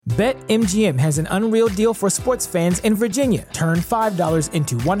BetMGM has an unreal deal for sports fans in Virginia. Turn $5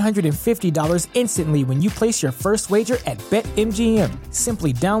 into $150 instantly when you place your first wager at BetMGM.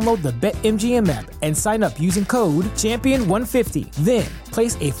 Simply download the BetMGM app and sign up using code Champion150. Then,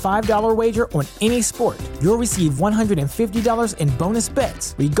 place a $5 wager on any sport. You'll receive $150 in bonus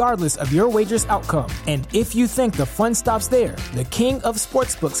bets, regardless of your wager's outcome. And if you think the fun stops there, the King of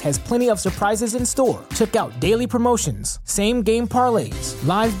Sportsbooks has plenty of surprises in store. Check out daily promotions, same-game parlays,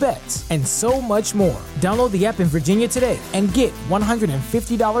 live bets, and so much more. Download the app in Virginia today and get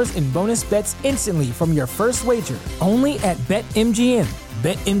 $150 in bonus bets instantly from your first wager. Only at BetMGM.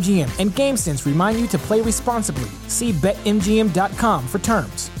 BetMGM and GameSense remind you to play responsibly. See BetMGM.com for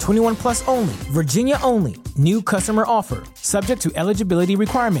terms. 21 plus only. Virginia only. New customer offer. Subject to eligibility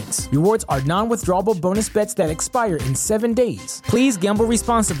requirements. Rewards are non-withdrawable bonus bets that expire in 7 days. Please gamble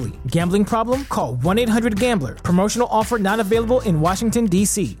responsibly. Gambling problem? Call 1-800-GAMBLER. Promotional offer not available in Washington,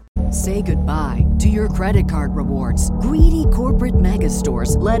 D.C. Say goodbye to your credit card rewards. Greedy corporate mega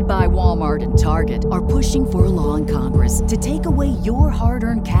stores, led by Walmart and Target, are pushing for a law in Congress to take away your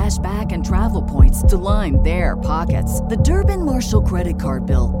hard-earned cash back and travel points to line their pockets. The Durbin-Marshall credit card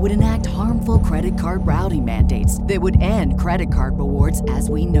bill would enact harmful credit card routing mandates that would end credit card rewards as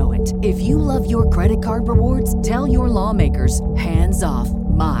we know it. If you love your credit card rewards, tell your lawmakers, hands off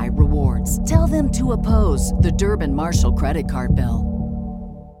my rewards. Tell them to oppose the Durbin-Marshall credit card bill.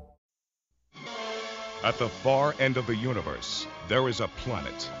 At the far end of the universe, there is a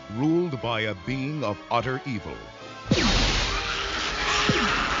planet ruled by a being of utter evil.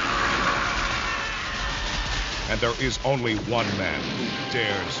 And there is only one man who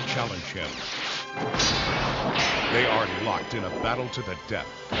dares challenge him. They are locked in a battle to the death.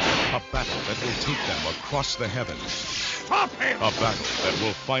 A battle that will take them across the heavens. Stop him! A battle that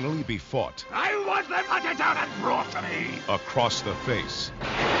will finally be fought. I want them hunted down and brought to me! Across the face.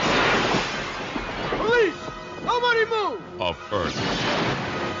 Police! Nobody move! Of Earth.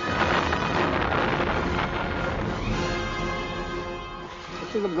 I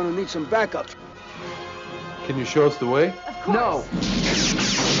think I'm gonna need some backup. Can you show us the way? Of course. No.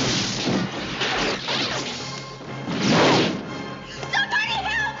 Somebody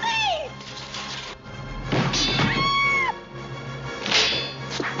help me!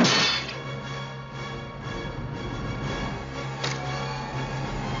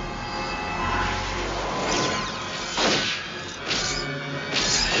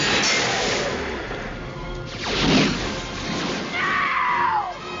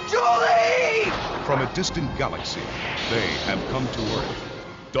 From a distant galaxy, they have come to Earth.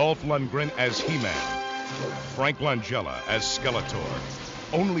 Dolph Lundgren as He-Man. Frank Langella as Skeletor.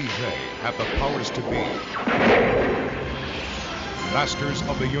 Only they have the powers to be masters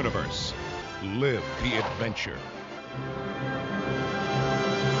of the universe. Live the adventure.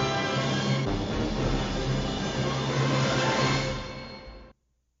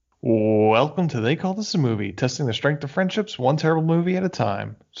 Welcome to They Call This a Movie, testing the strength of friendships one terrible movie at a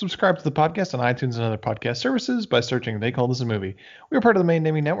time. Subscribe to the podcast on iTunes and other podcast services by searching They Call This a Movie. We are part of the Main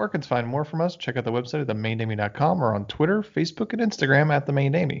Damie Network, and to find more from us, check out the website at themaindamie.com or on Twitter, Facebook, and Instagram at The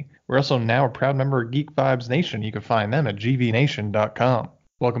Main Damie. We're also now a proud member of Geek Vibes Nation. You can find them at gvnation.com.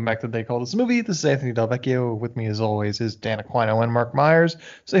 Welcome back to They Call This a Movie. This is Anthony Delvecchio. With me, as always, is Dan Aquino and Mark Myers.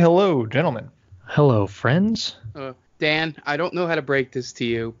 Say hello, gentlemen. Hello, friends. Dan, I don't know how to break this to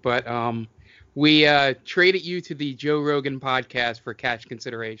you, but we traded you to the Joe Rogan podcast for cash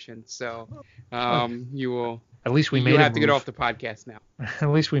consideration. So you will. At least we made. You have a to move. get off the podcast now. At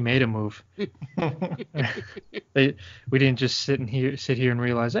least we made a move. We didn't just sit here and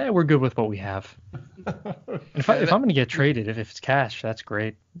realize, hey, we're good with what we have. If I'm going to get traded, if it's cash, that's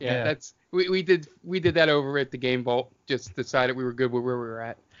great. Yeah. That's we did that over at the Game Vault. Just decided we were good with where we were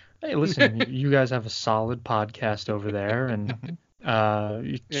at. Hey, listen, you guys have a solid podcast over there, and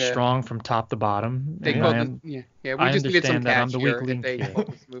strong from top to bottom. We just needed some cash here.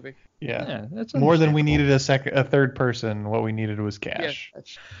 Movie. Yeah, that's more than we needed a third person. What we needed was cash. Yeah.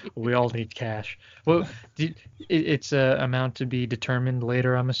 We all need cash. Well, it's a amount to be determined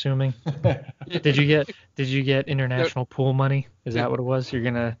later, I'm assuming. Did you get international pool money? Is that what it was? You're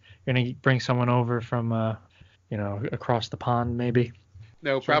gonna bring someone over from across the pond, maybe.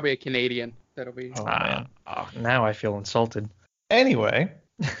 No, sure. Probably a Canadian. That'll be. Oh, man. Now I feel insulted. Anyway,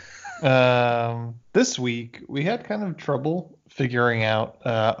 this week we had kind of trouble figuring out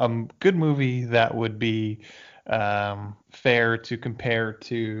a good movie that would be fair to compare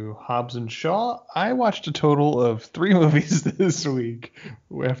to Hobbs and Shaw. I watched a total of 3 movies this week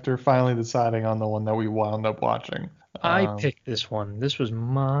after finally deciding on the one that we wound up watching. I picked this one. This was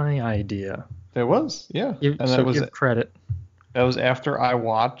my idea. It was, yeah. Give credit. That was after I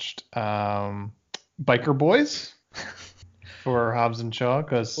watched Biker Boys for Hobbs and Shaw,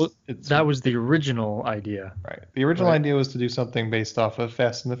 because that was the original idea. Right. The original idea was to do something based off of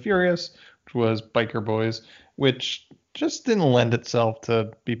Fast and the Furious, which was Biker Boys, which just didn't lend itself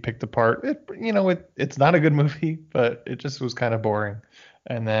to be picked apart. It's not a good movie, but it just was kind of boring.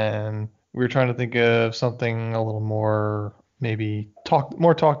 And then we were trying to think of something a little more maybe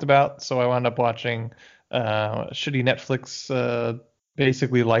talked about. So I wound up watching a shitty Netflix,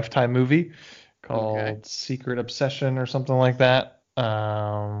 basically Lifetime movie called Secret Obsession or something like that,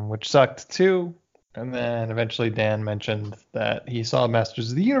 which sucked too. And then eventually Dan mentioned that he saw Masters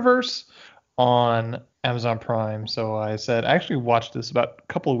of the Universe on Amazon Prime. So I said, I actually watched this about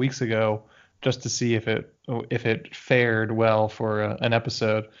a couple of weeks ago just to see if it fared well for an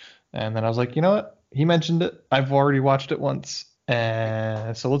episode. And then I was like, you know what? He mentioned it. I've already watched it once.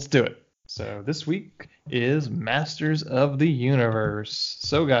 And so let's do it. So this week is Masters of the Universe.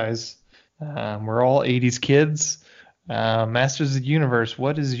 So guys, we're all 80s kids. Masters of the Universe,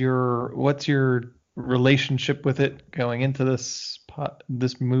 what's your relationship with it going into this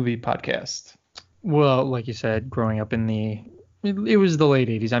movie podcast? Well, like you said, growing up it was the late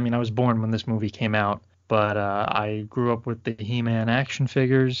 80s. I mean, I was born when this movie came out, but I grew up with the He-Man action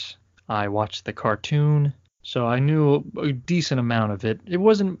figures. I watched the cartoon, so I knew a decent amount of it. It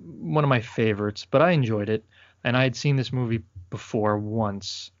wasn't one of my favorites, but I enjoyed it, and I had seen this movie before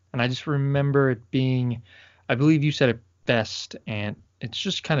once, and I just remember it being, I believe you said it best, and it's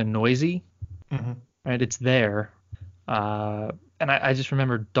just kind of noisy. Mm-hmm. Right? It's there. And I just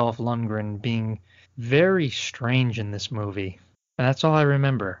remember Dolph Lundgren being very strange in this movie. And that's all I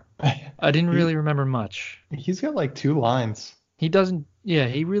remember. I didn't really remember much. He's got like 2 lines. He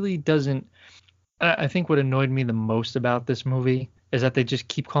really doesn't. I think what annoyed me the most about this movie is that they just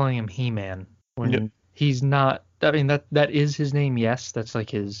keep calling him He-Man when he's not. I mean, that is his name, yes. That's like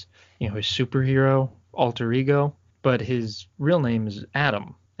his superhero alter ego. But his real name is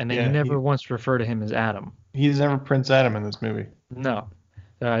Adam. And they never once refer to him as Adam. He's never Prince Adam in this movie. No.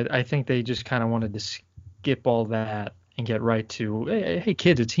 I think they just kind of wanted to skip all that and get right to, hey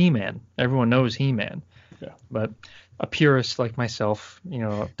kids, it's He-Man. Everyone knows He-Man. Yeah. But a purist like myself,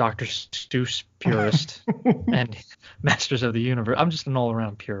 Dr. Seuss purist and Masters of the Universe, I'm just an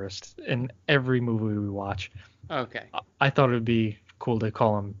all-around purist in every movie we watch. Okay. I thought it would be cool to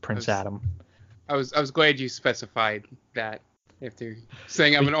call him Prince Adam. I was glad you specified that. If they're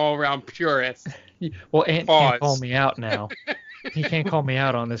saying I'm an all-around purist. Well, Ant can't call me out now. He can't call me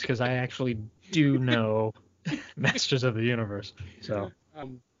out on this because I actually do know Masters of the Universe. So,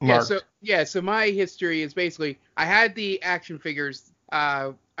 so my history is basically I had the action figures.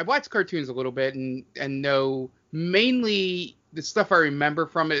 I watched cartoons a little bit and know mainly the stuff I remember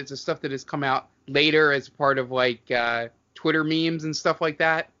from it is the stuff that has come out later as part of like Twitter memes and stuff like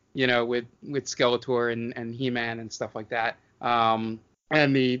that. With Skeletor and He-Man and stuff like that. And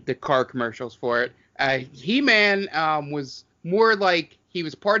the car commercials for it. He-Man was more like he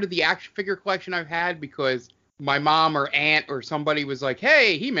was part of the action figure collection I've had because my mom or aunt or somebody was like,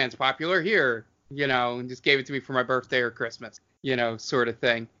 hey, He-Man's popular here, and just gave it to me for my birthday or Christmas, sort of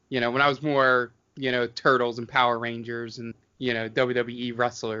thing. When I was more, Turtles and Power Rangers and, WWE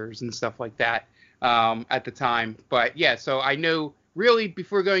wrestlers and stuff like that at the time. But yeah, so I know really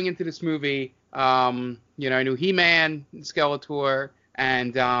before going into this movie, I knew He-Man, Skeletor,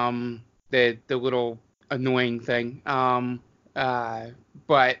 and the little annoying thing.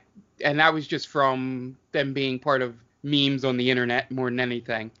 And that was just from them being part of memes on the internet more than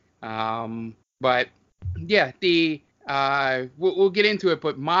anything. But yeah, we'll get into it.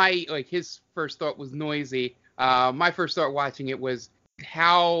 But his first thought was noisy. My first thought watching it was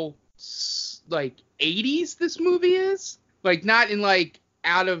how 80s this movie is. Not in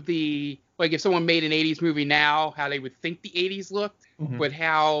out of the if someone made an 80s movie now, how they would think the 80s looked, mm-hmm. but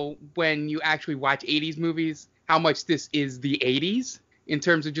how when you actually watch 80s movies, how much this is the 80s in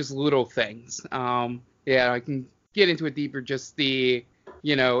terms of just little things. I can get into it deeper, just the,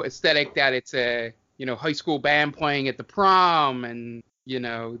 aesthetic that it's a, high school band playing at the prom and,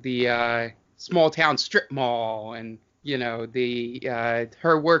 the small town strip mall and,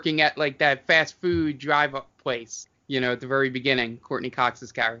 her working at that fast food drive-up place, at the very beginning, Courtney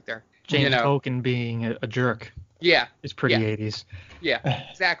Cox's character. Jane Token being a jerk. Yeah. It's pretty 80s. Yeah,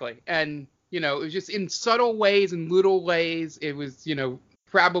 exactly. And, it was just in subtle ways and little ways. It was,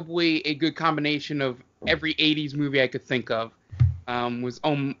 probably a good combination of every 80s movie I could think of was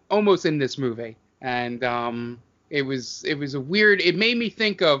almost in this movie. And it was it made me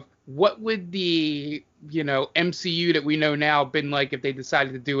think of what would the, MCU that we know now been like if they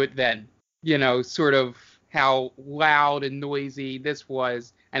decided to do it then? Sort of how loud and noisy this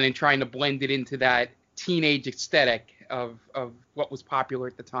was, and then trying to blend it into that teenage aesthetic of what was popular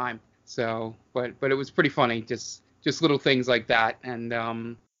at the time. So, but it was pretty funny, just little things like that, and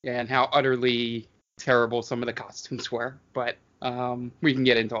and how utterly terrible some of the costumes were. But we can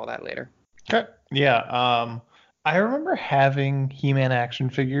get into all that later. Okay. Yeah. I remember having He-Man action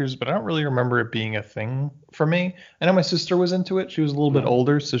figures, but I don't really remember it being a thing for me. I know my sister was into it. She was a little bit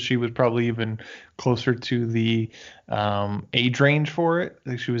older, so she was probably even closer to the age range for it.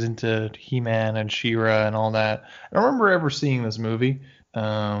 Like she was into He-Man and She-Ra and all that. I don't remember ever seeing this movie,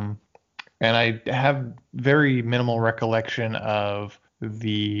 and I have very minimal recollection of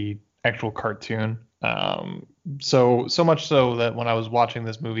the actual cartoon. So much so that when I was watching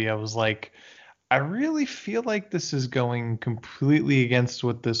this movie, I was like, I really feel like this is going completely against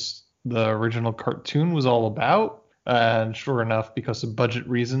what the original cartoon was all about. And sure enough, because of budget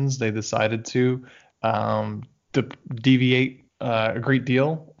reasons, they decided to deviate a great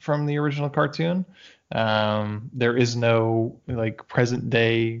deal from the original cartoon. There is no like present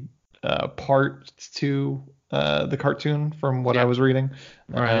day part to the cartoon from what I was reading.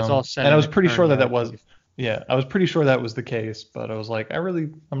 Right, it's all set. And I was pretty sure that was. Yeah, I was pretty sure that was the case, but I was like,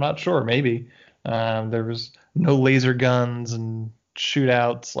 I'm not sure. Maybe. There was no laser guns and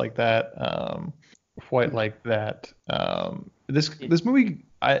shootouts like that, quite like that. This movie,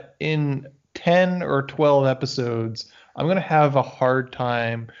 in 10 or 12 episodes, I'm gonna have a hard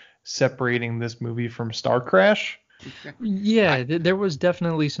time separating this movie from Star Crash. Yeah, there was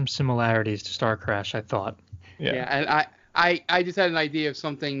definitely some similarities to Star Crash, I thought. Yeah, and I just had an idea of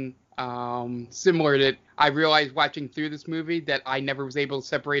something similar that I realized watching through this movie that I never was able to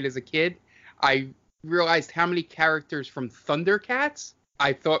separate as a kid. I realized how many characters from Thundercats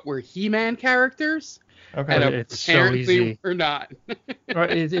I thought were He-Man characters. Okay, and it's so easy. Or not.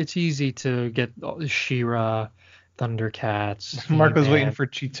 Right, it's easy to get She-Ra, Thundercats. Mark was He-Man. waiting for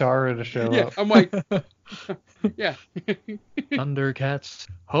Chitara to show up. I'm like, yeah. Thundercats,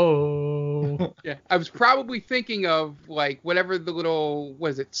 ho! Yeah, I was probably thinking of like whatever the little,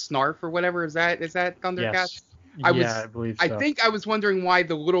 was it Snarf or whatever? Is that Thundercats? Yes. I believe so. I think I was wondering why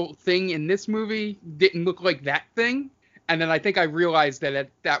the little thing in this movie didn't look like that thing, and then I think I realized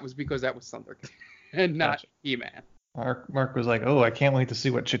that was because that was Thundercats and not He-Man. Mark was like, "Oh, I can't wait to see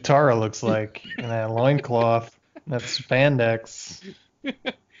what Chitara looks like in that loincloth. That's spandex."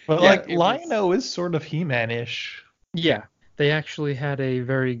 But Yeah, Lion-O is sort of He-Man-ish. Yeah, they actually had a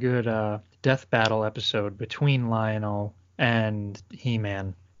very good death battle episode between Lion-O and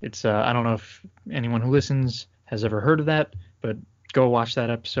He-Man. It's I don't know if anyone who listens has ever heard of that, but go watch that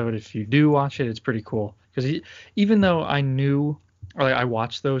episode. If you do watch it, it's pretty cool. Because even though I knew, or I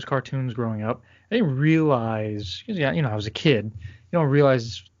watched those cartoons growing up, I didn't realize, because I was a kid, you don't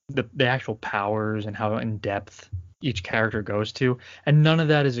realize the actual powers and how in depth each character goes to, and none of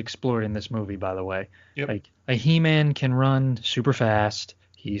that is explored in this movie, by the way. Yep. Like a He-Man can run super fast,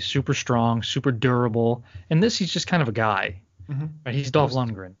 he's super strong, super durable, and this he's just kind of a guy. Mm-hmm. Right? He's Dolph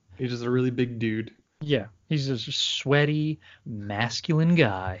Lundgren. He's just a really big dude. Yeah, he's a sweaty, masculine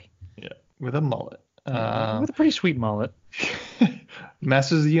guy. Yeah, with a mullet. With a pretty sweet mullet.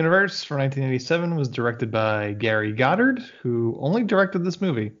 Masters of the Universe for 1987 was directed by Gary Goddard, who only directed this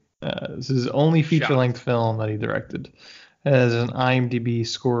movie. This is his only feature-length film that he directed. It has an IMDb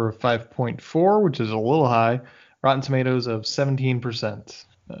score of 5.4, which is a little high. Rotten Tomatoes of 17%.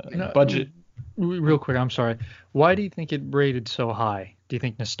 Budget. Real quick, I'm sorry. Why do you think it rated so high? Do you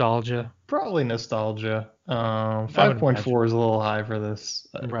think nostalgia? Probably nostalgia. 5.4 is a little high for this,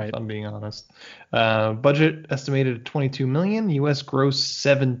 right. if I'm being honest. Budget estimated at $22 million. U.S. gross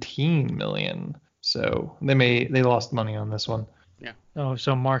 $17 million. So they lost money on this one. Yeah. Oh,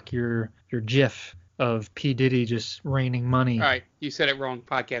 so Mark, your GIF of P. Diddy just raining money. All right, you said it wrong.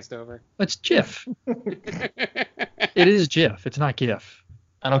 Podcast over. It's GIF. It is GIF. It's not GIF.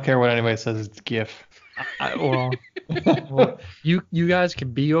 I don't care what anybody says. It's GIF. Well, you guys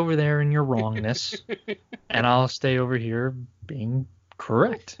can be over there in your wrongness, and I'll stay over here being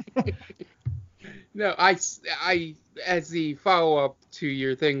correct. No, I as the follow-up to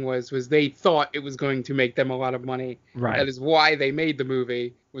your thing was they thought it was going to make them a lot of money. Right. That is why they made the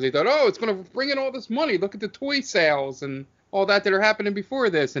movie. Was they thought, oh, it's going to bring in all this money. Look at the toy sales and all that are happening before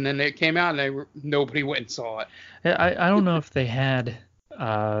this. And then it came out and nobody went and saw it. I don't know if they had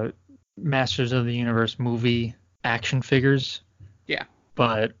Masters of the Universe movie action figures. Yeah.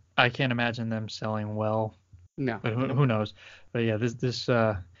 But I can't imagine them selling well. No. But who knows? But yeah,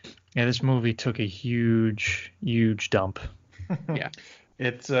 this movie took a huge dump. Yeah.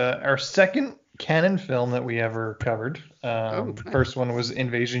 It's our second canon film that we ever covered. The first one was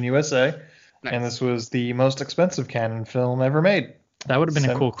Invasion USA. Nice. And this was the most expensive canon film ever made. That would have been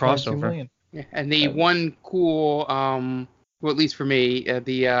a cool 22 crossover. million. Yeah, and the one cool, well, at least for me,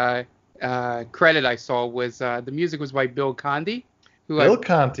 the credit I saw was the music was by Bill Conti. Bill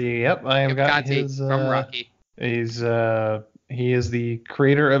Conti, yep, I have got Conti his. from Rocky. He is the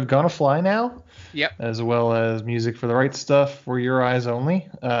creator of Gonna Fly Now. Yep. As well as music for The Right Stuff, For Your Eyes Only.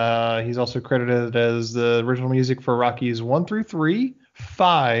 He's also credited as the original music for Rockies 1 through 3,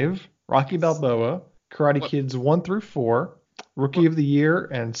 5, Rocky Balboa, Karate Kids 1 through 4, Rookie of the Year,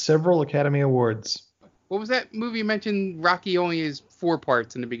 and several Academy Awards. What was that movie you mentioned? Rocky only is 4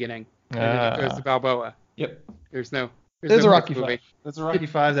 parts in the beginning. And then it goes to Balboa. Yep. There's no a Rocky 5. There's a Rocky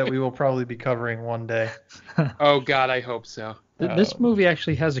 5 that we will probably be covering one day. Oh, God, I hope so. This movie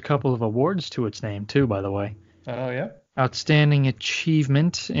actually has a couple of awards to its name, too, by the way. Oh, yeah? Outstanding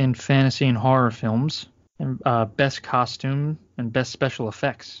Achievement in Fantasy and Horror Films, and Best Costume, and Best Special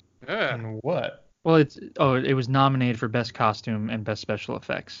Effects. And what? Well, it was nominated for Best Costume and Best Special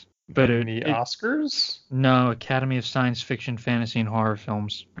Effects. But the Oscars? No, Academy of Science Fiction, Fantasy, and Horror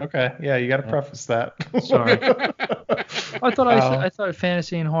Films. Okay, yeah, you got to preface that. Sorry. I thought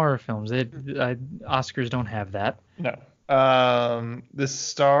Fantasy and Horror Films. Oscars don't have that. No. This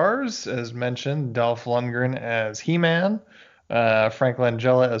stars, as mentioned, Dolph Lundgren as He-Man, Frank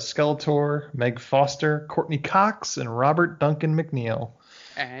Langella as Skeletor, Meg Foster, Courtney Cox, and Robert Duncan McNeil.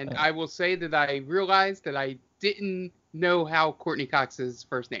 And I will say that I realized that I didn't know how Courtney Cox's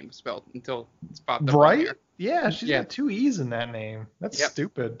first name was spelled until it's popped up. Right? Here. Yeah, she's got 2 E's in that name. That's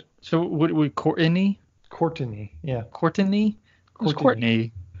stupid. So would Courtney? Courtney, yeah. Courtney? Who's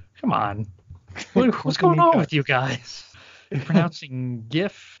Courtney? Come on. What's going on with you guys? You're pronouncing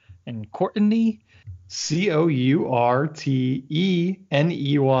GIF and Courtney? Courteney.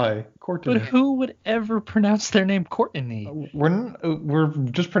 Courtney. But who would ever pronounce their name Courtney? We're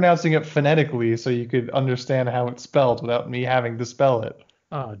just pronouncing it phonetically so you could understand how it's spelled without me having to spell it.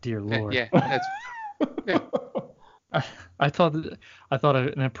 Oh dear Lord. Yeah, that's. Yeah. I thought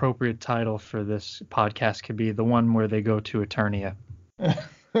an appropriate title for this podcast could be the one where they go to Eternia.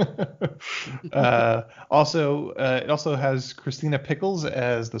 Also, it also has Christina Pickles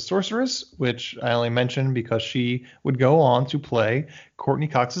as the sorceress, which I only mentioned because she would go on to play Courtney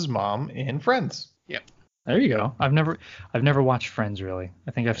Cox's mom in Friends. Yep. There you go. I've never watched Friends really.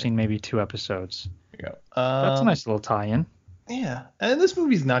 I think I've seen maybe 2 episodes. There you go. That's a nice little tie-in. Yeah, and this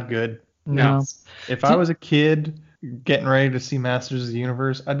movie's not good. No. If I was a kid getting ready to see Masters of the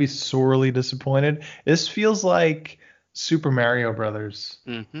Universe, I'd be sorely disappointed. This feels like Super Mario Brothers.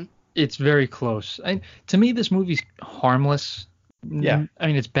 Mm-hmm. It's very close. To me, this movie's harmless. Yeah. I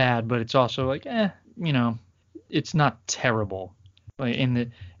mean, it's bad, but it's also like, it's not terrible. Like in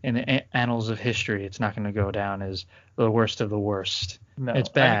the annals of history, it's not going to go down as the worst of the worst. No, it's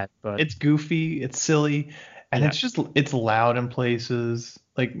bad, but it's goofy, it's silly, and it's loud in places.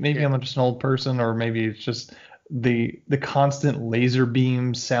 Like maybe I'm just an old person, or maybe it's just the constant laser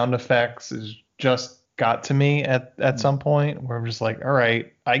beam sound effects is just got to me at some point where I'm just like, all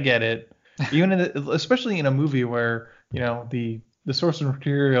right, I get it. Even especially in a movie where the source of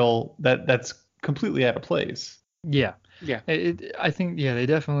material that's completely out of place. Yeah. I think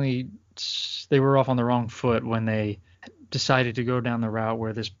they were off on the wrong foot when they decided to go down the route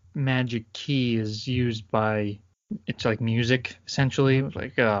where this magic key is used by. It's like music essentially. It was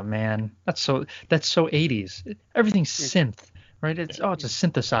like, oh man, that's so 80s. Everything's synth. Right, it's a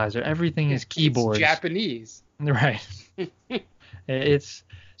synthesizer. Everything is keyboards. It's Japanese. Right. It's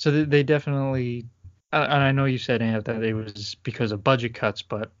so they definitely. And I know you said Ant, that it was because of budget cuts,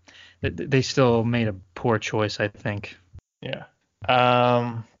 but they still made a poor choice, I think. Yeah.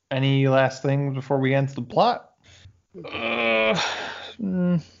 Any last things before we end the plot?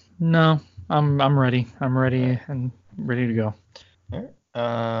 No. I'm ready. I'm ready and ready to go. All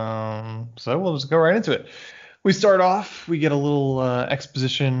right. So we'll just go right into it. We start off, we get a little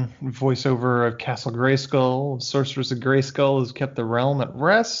exposition voiceover of Castle Grayskull. The Sorceress of Grayskull has kept the realm at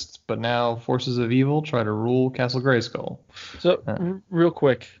rest, but now forces of evil try to rule Castle Grayskull. So, real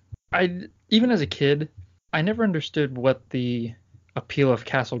quick, even as a kid, I never understood what the appeal of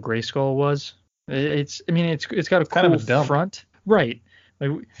Castle Grayskull was. It's got a cool kind of a dump. front, right?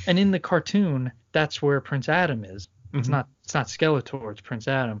 Like, and in the cartoon, that's where Prince Adam is. It's not Skeletor, it's Prince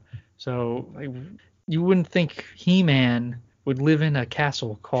Adam. So you wouldn't think He-Man would live in a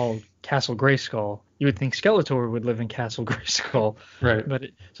castle called Castle Grayskull. You would think Skeletor would live in Castle Grayskull.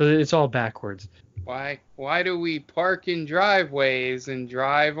 Right. So it's all backwards. Why do we park in driveways and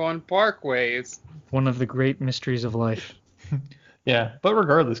drive on parkways? One of the great mysteries of life. Yeah, but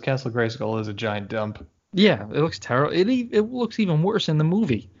regardless, Castle Grayskull is a giant dump. Yeah, it looks terrible. It looks even worse in the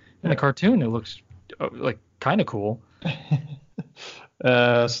movie. In the cartoon, it looks like kind of cool.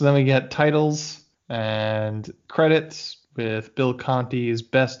 So then we get titles and credits with Bill Conti's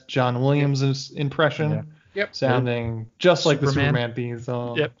best John Williams impression. Yeah. Yep. Sounding just like the Superman. Superman theme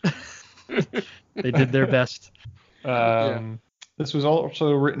song. Yep. They did their best. This was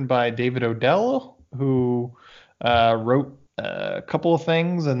also written by David Odell, who wrote a couple of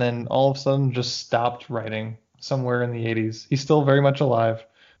things and then all of a sudden just stopped writing somewhere in the 80s. He's still very much alive.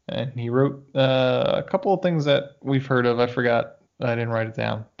 And he wrote a couple of things that we've heard of. I forgot. I didn't write it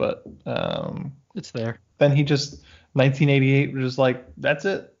down. But It's there. then he just, 1988, was just like, that's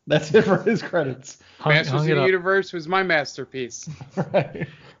it. That's it for his credits. Masters hung of it the up. Universe was my masterpiece. Right.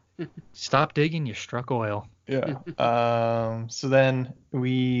 Stop digging, you struck oil. Yeah. So then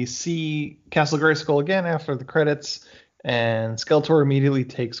we see Castle Grayskull again after the credits, and Skeletor immediately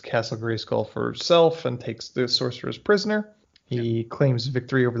takes Castle Grayskull for himself and takes the sorceress prisoner. He claims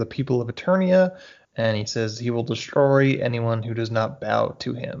victory over the people of Eternia, and he says he will destroy anyone who does not bow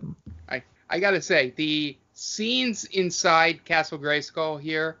to him. I gotta say, the scenes inside Castle Grayskull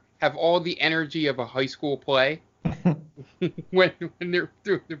here have all the energy of a high school play when they're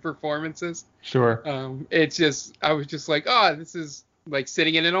doing the performances. Sure. It's just, I was just like, oh, this is like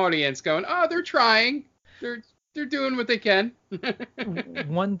sitting in an audience going, oh, they're trying. They're doing what they can.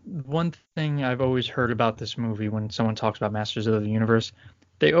 One thing I've always heard about this movie when someone talks about Masters of the Universe,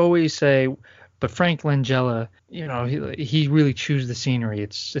 they always say, but Frank Langella, he really chews the scenery.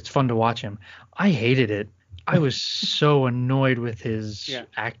 It's fun to watch him. I hated it. I was so annoyed with his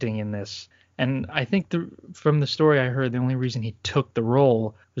acting in this. And I think from the story I heard, the only reason he took the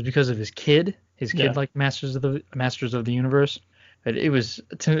role was because of his kid. His kid liked Masters of the Universe. But it was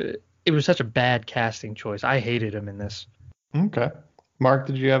such a bad casting choice. I hated him in this. Okay. Mark,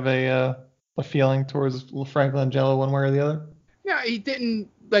 did you have a feeling towards Frank Langella one way or the other? No, he didn't.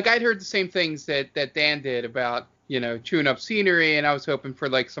 Like, I'd heard the same things that Dan did about, chewing up scenery, and I was hoping for,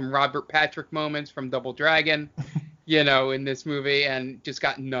 like, some Robert Patrick moments from Double Dragon, in this movie, and just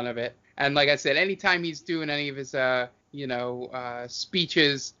got none of it. And like I said, anytime he's doing any of his,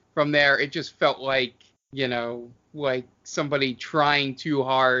 speeches from there, it just felt like, like somebody trying too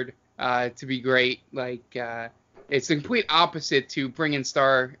hard to be great. Like, it's the complete opposite to Bring in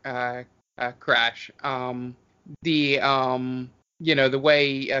Star Crash. The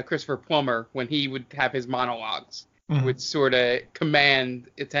way Christopher Plummer, when he would have his monologues, would sort of command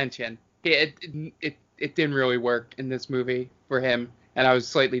attention. It didn't really work in this movie for him, and I was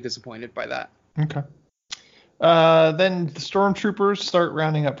slightly disappointed by that. Okay. Then the stormtroopers start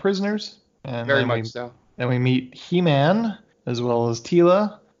rounding up prisoners. And Very much so. Then we meet He-Man, as well as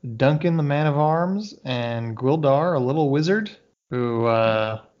Teela, Duncan the Man of Arms, and Gwildar, a little wizard, who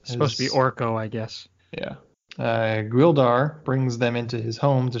supposed to be Orko, I guess. Yeah. Gwildar brings them into his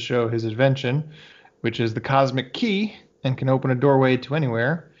home to show his invention, which is the cosmic key and can open a doorway to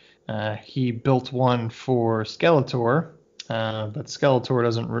anywhere. He built one for Skeletor, but Skeletor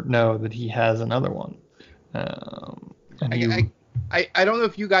doesn't know that he has another one. I don't know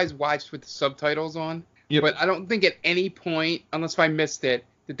if you guys watched with the subtitles on, but I don't think at any point, unless I missed it,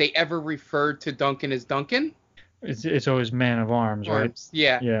 did they ever refer to Duncan as Duncan? It's always Man of Arms, right?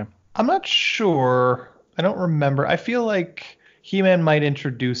 Yeah. I'm not sure. I don't remember. I feel like He-Man might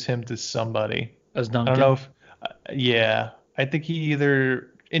introduce him to somebody. As Duncan? I don't know if... I think he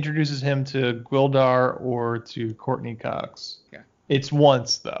either introduces him to Gwildar or to Courtney Cox. Yeah. It's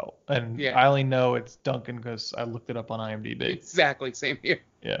once, though. And I only know it's Duncan because I looked it up on IMDb. Exactly. Same here.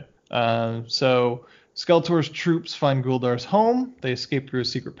 Yeah. So Skeletor's troops find Gwildar's home. They escape through a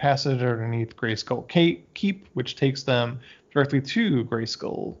secret passage underneath Grayskull Keep, which takes them directly to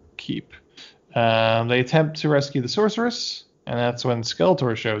Grayskull Keep. They attempt to rescue the sorceress, and that's when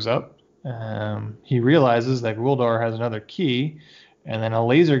Skeletor shows up. He realizes that Gwildar has another key, and then a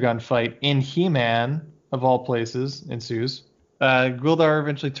laser gun fight in He-Man, of all places, ensues. Gwildar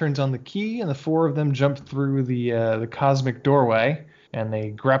eventually turns on the key, and the four of them jump through the cosmic doorway, and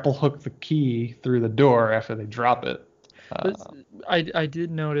they grapple hook the key through the door after they drop it. I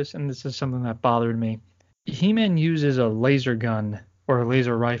did notice, and this is something that bothered me, He-Man uses a laser gun or a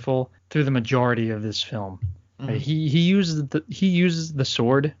laser rifle through the majority of this film. Mm-hmm. He uses the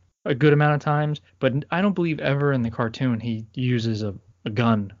sword a good amount of times, but I don't believe ever in the cartoon he uses a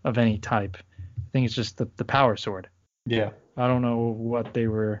gun of any type. I think it's just the power sword. Yeah. I don't know what they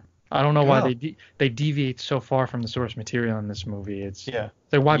were. I don't know why they deviate so far from the source material in this movie. It's like,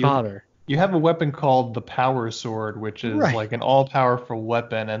 why bother? You have a weapon called the Power Sword, which is like an all-powerful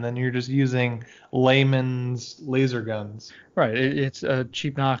weapon, and then you're just using layman's laser guns. Right. It's a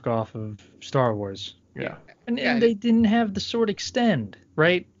cheap knockoff of Star Wars. Yeah. And they didn't have the sword extend,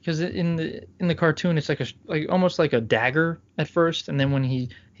 right? Because in the cartoon, it's like almost like a dagger at first, and then when he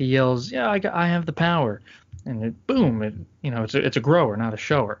yells, "Yeah, I have the power," and it's a grower, not a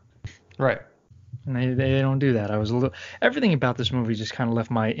shower. Right. And they don't do that. Everything about this movie just kind of left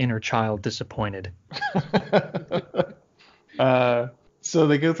my inner child disappointed. So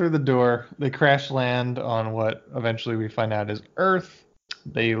they go through the door. They crash land on what eventually we find out is Earth.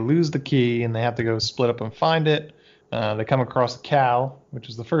 They lose the key and they have to go split up and find it. They come across a cow, which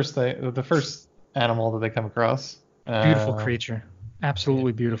is the first animal that they come across. Beautiful creature.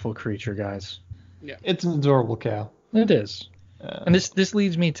 Absolutely beautiful creature, guys. Yeah. It's an adorable cow. It is. And this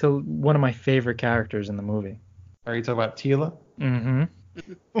leads me to one of my favorite characters in the movie. Are you talking about Tila? Mm-hmm.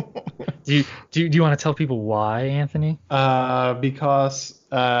 do you want to tell people why, Anthony? Because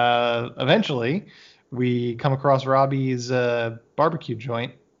eventually we come across Robbie's barbecue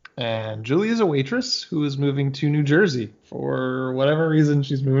joint, and Julie is a waitress who is moving to New Jersey for whatever reason.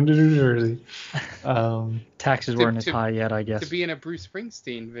 She's moving to New Jersey. Taxes weren't as high yet, I guess. To be in a Bruce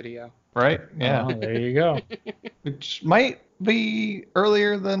Springsteen video. Right? Yeah. Oh, there you go. Which might be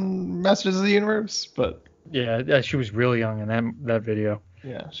earlier than Masters of the Universe, but yeah, she was really young in that video.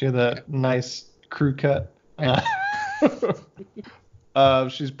 Yeah, she had that nice crew cut.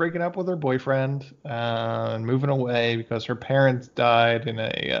 She's breaking up with her boyfriend and moving away because her parents died in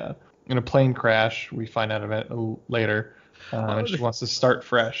a plane crash. We find out of it later. And she wants to start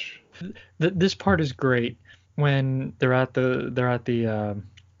fresh. This part is great when they're at the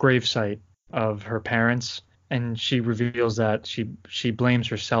gravesite of her parents, and she reveals that she blames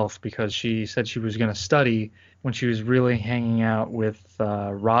herself because she said she was going to study when she was really hanging out with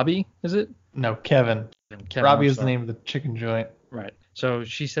Robbie. Is it? No, Kevin. Robbie is the name of the chicken joint. Right. So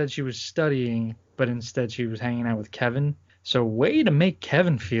she said she was studying, but instead she was hanging out with Kevin. So way to make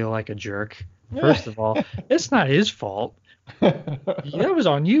Kevin feel like a jerk. First of all, it's not his fault. That was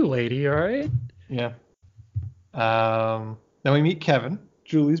on you, lady, all right? Yeah. Then we meet Kevin,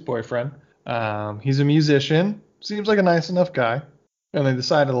 Julie's boyfriend. He's a musician. Seems like a nice enough guy. And they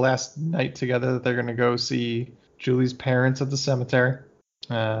decided last night together that they're going to go see Julie's parents at the cemetery.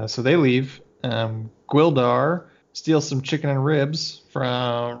 So they leave. Gwildar steals some chicken and ribs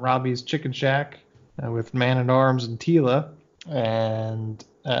from Robbie's chicken shack with Man-at-Arms and Tila. And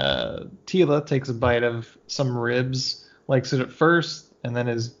Tila takes a bite of some ribs, likes it at first, and then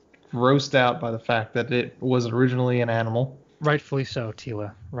is grossed out by the fact that it was originally an animal. Rightfully so,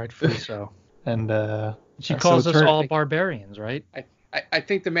 Tila. Rightfully so. And she calls us all barbarians, right? I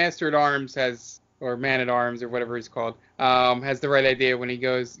think the Master at Arms or Man at Arms or whatever he's called, has the right idea when he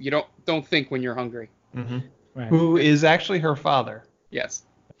goes, "You don't think when you're hungry." Mm-hmm. Right. Who is actually her father? Yes.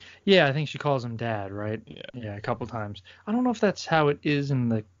 Yeah, I think she calls him Dad, right? Yeah, a couple times. I don't know if that's how it is in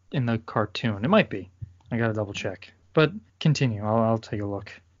the cartoon. It might be. I gotta double check. But continue. I'll take a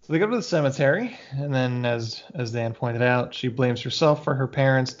look. So they go to the cemetery, and then, as Dan pointed out, she blames herself for her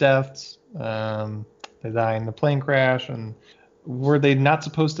parents' deaths. They die in the plane crash, and were they not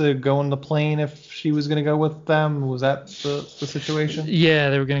supposed to go on the plane if she was going to go with them? Was that the situation?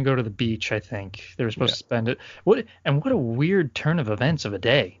 Yeah, they were going to go to the beach, I think. They were supposed to spend it. What a weird turn of events of a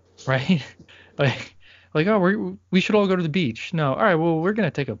day, right? like we should all go to the beach. No, all right, well, we're going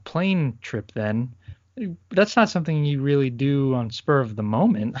to take a plane trip then. That's not something you really do on spur of the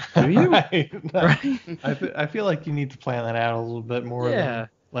moment, do you? Right. I feel like you need to plan that out a little bit more. Yeah.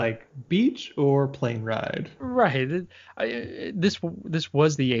 Like beach or plane ride. Right. This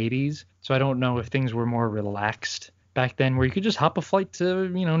was the 80s, so I don't know if things were more relaxed back then, where you could just hop a flight to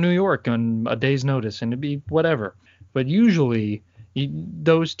New York on a day's notice and it'd be whatever. But usually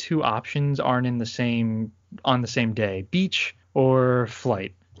those two options aren't on the same day, beach or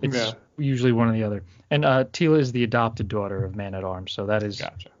flight. It's usually one or the other. And Tila is the adopted daughter of Man-at-Arms, so that is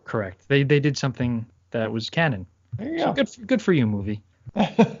correct. They did something that was canon. There you go. Good for you, movie. They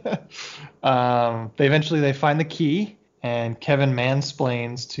find the key, and Kevin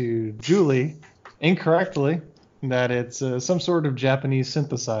mansplains to Julie incorrectly that it's some sort of Japanese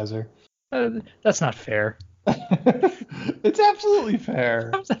synthesizer. That's not fair. It's absolutely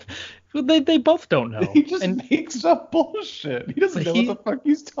fair. They both don't know. He just makes up bullshit. He doesn't know what the fuck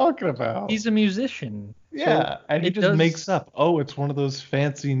he's talking about. He's a musician. Yeah, so and he just makes up, it's one of those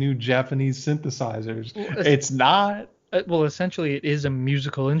fancy new Japanese synthesizers. It's not. Well, essentially, it is a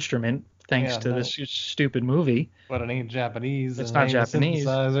musical instrument, thanks to this stupid movie. But it ain't Japanese. It's not Japanese.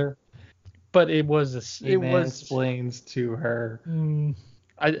 Synthesizer. But it was mansplains to her.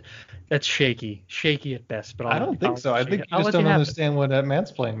 That's shaky at best. But I don't think so. I think you just don't understand what that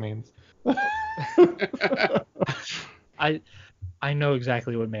mansplain means. I know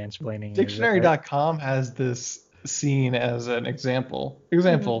exactly what mansplaining is. Dictionary.com has this scene as an example.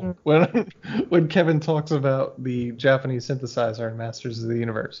 When Kevin talks about the Japanese synthesizer in Masters of the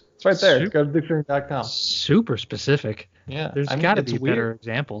Universe. It's right there. Go to dictionary.com. Super specific. Yeah. There's got to be better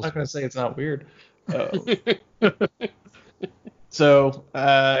examples. I'm not going to say it's not weird. So,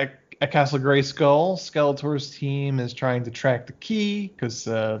 at Castle Grayskull, Skeletor's team is trying to track the key because,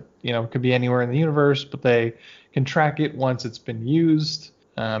 it could be anywhere in the universe, but they can track it once it's been used.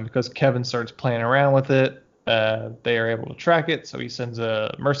 Because Kevin starts playing around with it, they are able to track it, so he sends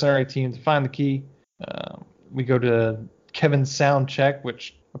a mercenary team to find the key. We go to Kevin's sound check,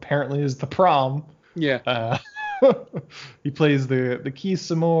 which apparently is the prom. Yeah. He plays the key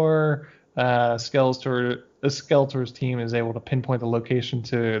some more. Skeletor's team is able to pinpoint the location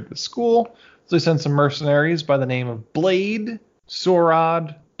to the school, so they send some mercenaries by the name of Blade,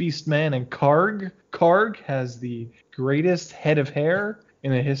 Sorod, Beastman, and Karg. Karg has the greatest head of hair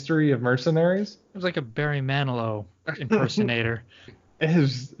in the history of mercenaries. It was like a Barry Manilow impersonator.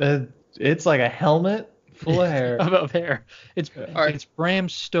 It's like a helmet full of hair. Of hair. It's Bram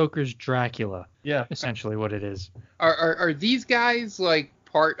Stoker's Dracula. Yeah. Essentially what it is. Are these guys like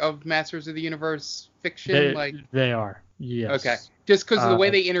part of Masters of the Universe fiction? They are. Yes. Okay. Just because of the way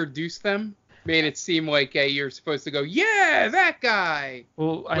they introduced them made it seem like you're supposed to go, yeah, that guy.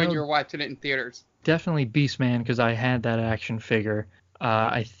 Well, when you're watching it in theaters. Definitely Beastman, because I had that action figure.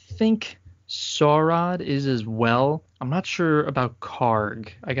 I think Sorod is as well. I'm not sure about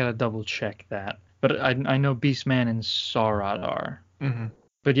Karg. I gotta double check that. But I know Beastman and Sorod are. Mm-hmm.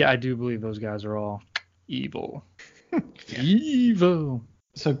 But yeah, I do believe those guys are all evil. Evil.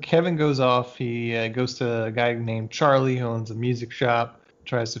 So Kevin goes off. He goes to a guy named Charlie who owns a music shop.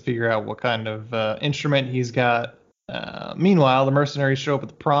 Tries to figure out what kind of instrument he's got. Meanwhile, the mercenaries show up at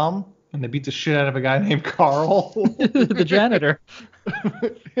the prom. And they beat the shit out of a guy named Carl. The janitor.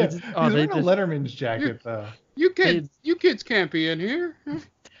 He's wearing a Letterman's jacket, though. You kids can't be in here.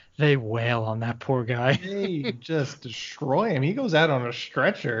 They wail on that poor guy. They just destroy him. He goes out on a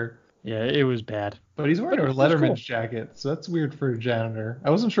stretcher. Yeah, it was bad. But he's wearing a Letterman's jacket, so that's weird for a janitor. I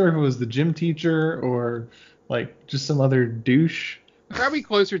wasn't sure if it was the gym teacher or like just some other douche. Probably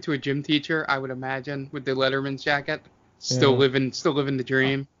closer to a gym teacher, I would imagine, with the Letterman's jacket. Still living the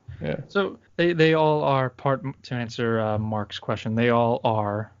dream. Yeah. So they all are part, to answer Mark's question, they all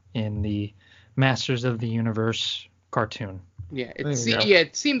are in the Masters of the Universe cartoon. Yeah,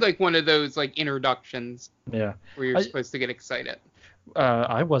 it seemed like one of those like introductions. Yeah. Where you're supposed to get excited.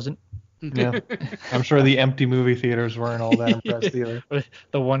 I wasn't. Yeah. I'm sure the empty movie theaters weren't all that impressed either.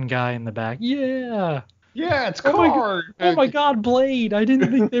 The one guy in the back. Yeah. Yeah, it's Karg. Oh my God, Blade! I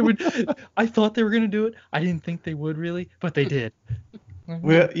didn't think they would. I thought they were gonna do it. I didn't think they would really, but they did.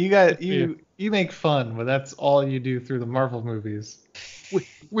 Well, you make fun, but that's all you do through the Marvel movies.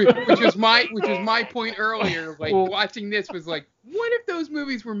 Which is my point earlier. Like watching this was like, what if those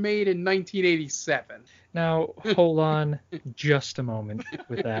movies were made in 1987? Now hold on just a moment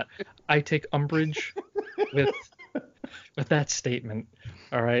with that. I take umbrage with that statement.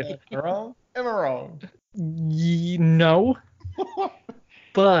 All right. Am I wrong? Am I wrong? No.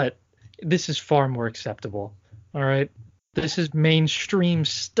 But this is far more acceptable. All right. This is mainstream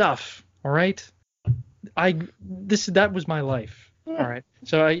stuff. All right. That was my life. All right.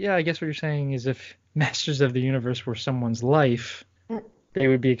 So I guess what you're saying is if Masters of the Universe were someone's life, they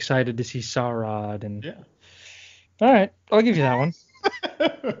would be excited to see Sorod and. Yeah. All right. I'll give you that one.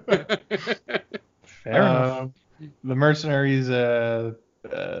 Fair enough. The mercenaries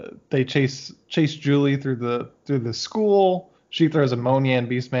they chase Julie through the school. She throws ammonia in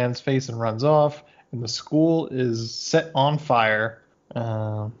Beastman's face and runs off, and the school is set on fire.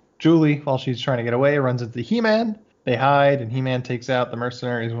 Julie, while she's trying to get away, runs into He-Man. They hide, and He-Man takes out the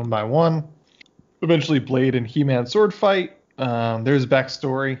mercenaries one by one. Eventually, Blade and He-Man sword fight. There's a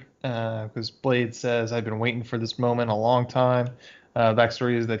backstory, because Blade says, I've been waiting for this moment a long time.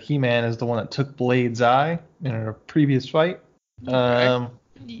 Backstory is that He-Man is the one that took Blade's eye in a previous fight.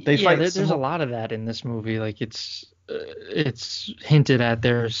 They fight. There's a lot of that in this movie. Like it's hinted at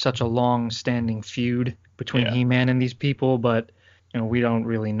there's such a long-standing feud between He-Man and these people, but we don't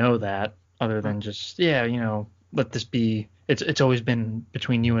really know that other than just let this be. It's always been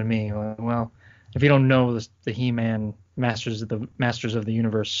between you and me. Well, if you don't know the He-Man Masters of the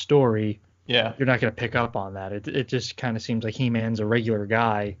Universe story, you're not going to pick up on that. It just kind of seems like He-Man's a regular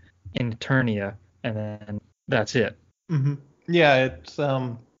guy in Eternia, and then that's it. Mm-hmm. Yeah, it's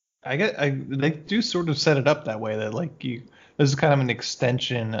they do sort of set it up that way that this is kind of an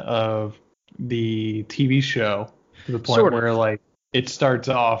extension of the TV show to the point where it starts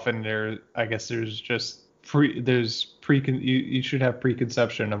off and there's just you should have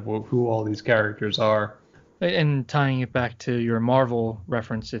preconception of who all these characters are. And tying it back to your Marvel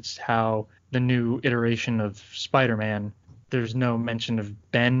reference, it's how the new iteration of Spider-Man, there's no mention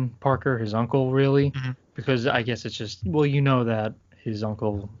of Ben Parker, his uncle, really, because I guess it's just, well, you know that his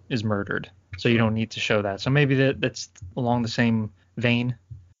uncle is murdered, so you don't need to show that. So maybe that's along the same vein,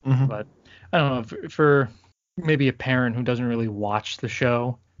 but I don't know, for maybe a parent who doesn't really watch the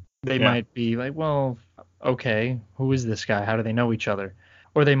show, they might be like, well, okay, who is this guy? How do they know each other?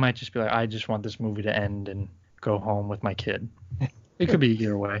 Or they might just be like, I just want this movie to end and go home with my kid. It could be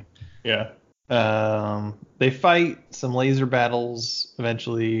either way. Yeah. They fight some laser battles.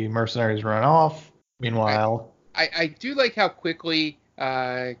 Eventually, mercenaries run off. Meanwhile, I do like how quickly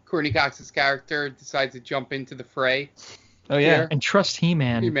Courtney Cox's character decides to jump into the fray. Oh yeah, and trust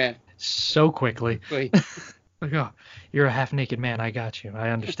He-Man. He-Man. So quickly. Like, oh, you're a half-naked man. I got you.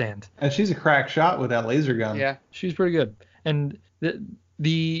 I understand. And she's a crack shot with that laser gun. Yeah, she's pretty good. And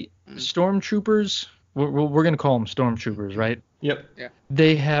the stormtroopers, we're gonna call them stormtroopers, right? Yep. Yeah.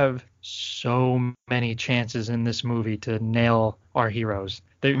 They have so many chances in this movie to nail our heroes.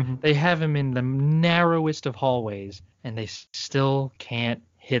 They have them in the narrowest of hallways, and they still can't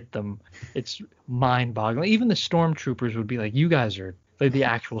hit them. It's mind-boggling. Even the stormtroopers would be like, "You guys are like the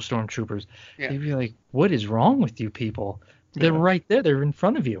actual stormtroopers." Yeah. They'd be like, "What is wrong with you people? They're right there. They're in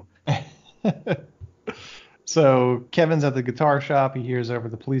front of you." So Kevin's at the guitar shop. He hears over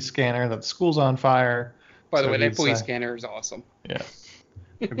the police scanner that the school's on fire. By the way, that police scanner is awesome. Yeah.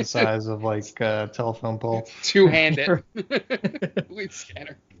 The size of like a telephone pole. Two-handed police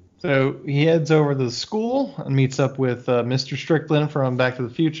scanner. So he heads over to the school and meets up with Mr. Strickland from Back to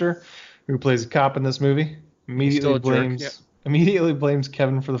the Future, who plays a cop in this movie. Immediately blames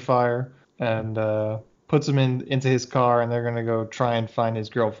Kevin for the fire and puts him into his car, and they're gonna go try and find his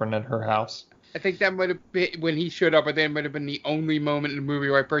girlfriend at her house. I think that might have been when he showed up. I think it might have been the only moment in the movie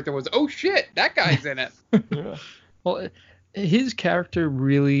where I Bertha was, "Oh shit, that guy's in it." Yeah. Well, his character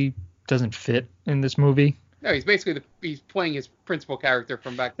really doesn't fit in this movie. No, he's basically he's playing his principal character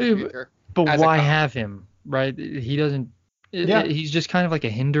from Back to the Future. But why have him, right? He doesn't. He's just kind of like a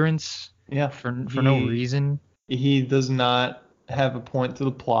hindrance. Yeah. For no reason. He does not have a point to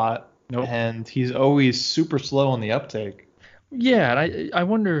the plot. Nope. And he's always super slow on the uptake. Yeah, and I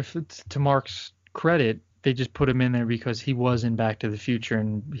wonder if it's to Mark's credit, they just put him in there because he was in Back to the Future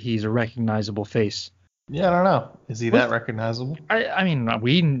and he's a recognizable face. Yeah, I don't know. Is he that recognizable? I mean,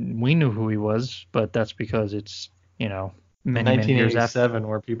 we knew who he was, but that's because it's, many years after. 1987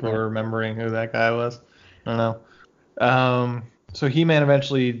 where people are remembering who that guy was. I don't know. So He-Man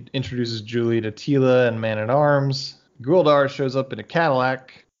eventually introduces Julie to Tila and Man-at-Arms. Gwildar shows up in a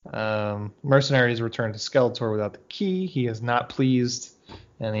Cadillac. Mercenaries return to Skeletor without the key. He is not pleased,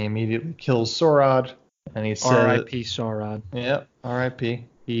 and he immediately kills Sorod. And he says, R.I.P. Sorod. Yep, R.I.P.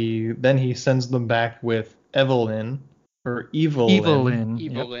 He sends them back with Evelyn with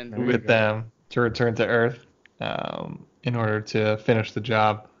them to return to Earth in order to finish the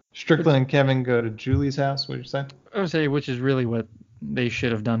job. Strickland and Kevin go to Julie's house. What did you say? I would say, which is really what they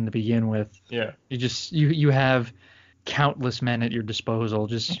should have done to begin with. Yeah. You have countless men at your disposal.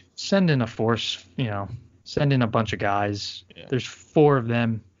 Just send in a force, send in a bunch of guys. Yeah. There's 4 of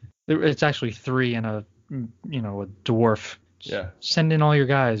them. It's actually 3 and a dwarf. Yeah. Send in all your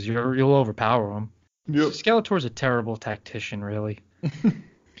guys. You'll overpower them. Yep. Skeletor's a terrible tactician, really.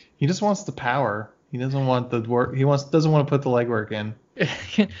 He just wants the power. He doesn't want the work. Doesn't want to put the legwork in.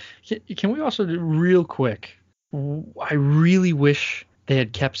 Can we also do real quick? I really wish they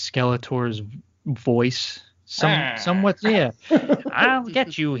had kept Skeletor's voice somewhat. Yeah. I'll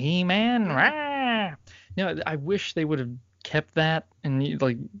get you, He-Man. I wish they would have kept that. And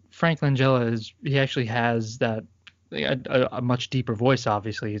like Frank Langella he actually has that a much deeper voice.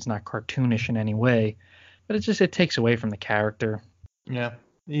 Obviously, it's not cartoonish in any way, but it takes away from the character. Yeah,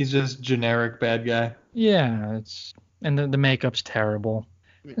 he's just generic bad guy. Yeah, and the makeup's terrible.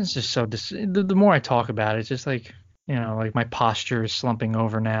 It's just so the more I talk about it, it's just like like my posture is slumping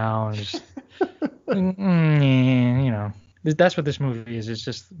over now, and just that's what this movie is. It's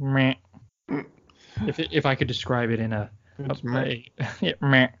just meh. If I could describe it in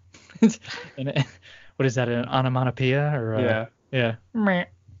meh. What is that, an onomatopoeia or yeah meh.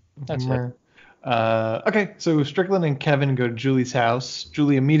 That's it. Okay, so Strickland and Kevin go to Julie's house.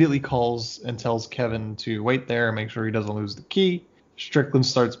 Julie immediately calls and tells Kevin to wait there and make sure he doesn't lose the key. Strickland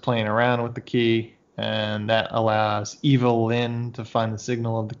starts playing around with the key, and that allows Evil Lynn to find the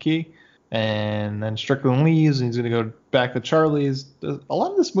signal of the key. And then Strickland leaves, and he's going to go back to Charlie's. A lot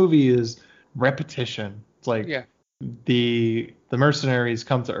of this movie is repetition. It's like the mercenaries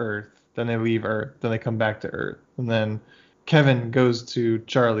come to Earth. Then they leave Earth. Then they come back to Earth. And then Kevin goes to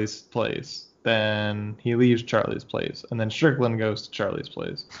Charlie's place. Then he leaves Charlie's place. And then Strickland goes to Charlie's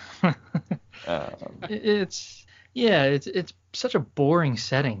place. It's such a boring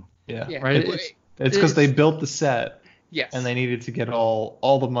setting. Yeah. Right. It's because they built the set. Yes. And they needed to get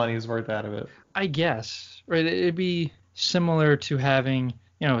all the money's worth out of it. I guess. Right. It'd be similar to having,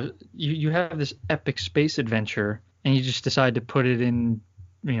 you have this epic space adventure and you just decide to put it in,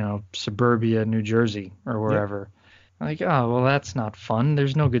 suburbia, New Jersey or wherever. Yep. Like, oh, well, that's not fun.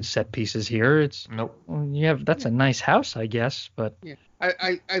 There's no good set pieces here. Nope. Well, that's a nice house, I guess, but. Yeah.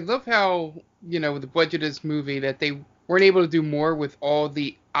 I love how, the budget of this movie that they weren't able to do more with all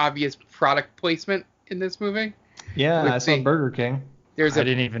the obvious product placement in this movie. Yeah, I saw Burger King. I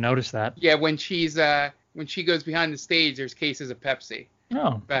didn't even notice that. Yeah, when she goes behind the stage, there's cases of Pepsi.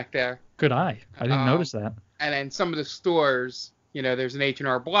 Oh. Back there. Good eye. I didn't notice that. And then some of the stores, there's an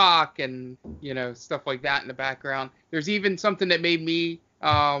H&R Block and, stuff like that in the background. There's even something that made me,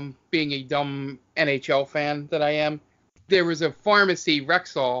 being a dumb NHL fan that I am, there was a pharmacy,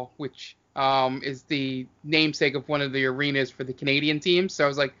 Rexall, which is the namesake of one of the arenas for the Canadian team. So I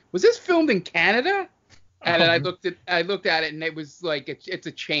was like, was this filmed in Canada? And then I looked at it, and it was like it's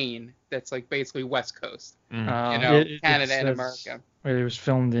a chain that's like basically West Coast, Canada and America. It was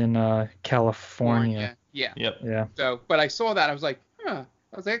filmed in California. Yeah. Yep. Yeah. So, but I saw that, I was like, I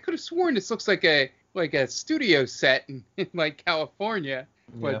could have sworn this looks like a studio set in like California,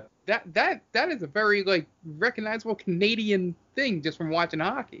 but that is a very like recognizable Canadian thing just from watching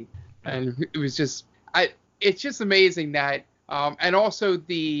hockey, and it was just it's just amazing that and also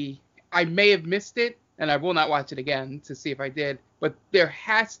I may have missed it. And I will not watch it again to see if I did. But there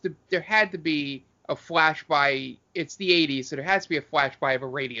had to be a flash by. It's the 80s, so there has to be a flash by of a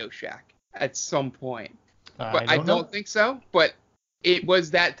Radio Shack at some point. But I don't think so. But it was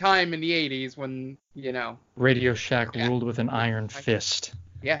that time in the 80s when Radio Shack ruled with an iron fist.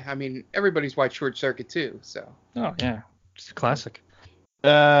 Yeah, I mean everybody's watched Short Circuit too. So. Oh yeah, it's a classic.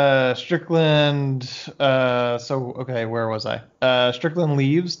 Strickland, where was I? Strickland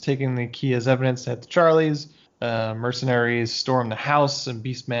leaves, taking the key as evidence to head to Charlie's. Mercenaries storm the house, and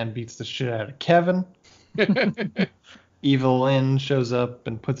Beastman beats the shit out of Kevin. Evil Lynn shows up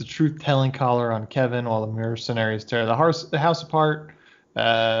and puts a truth-telling collar on Kevin while the mercenaries tear the house apart.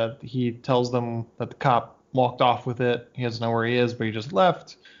 He tells them that the cop walked off with it. He doesn't know where he is, but he just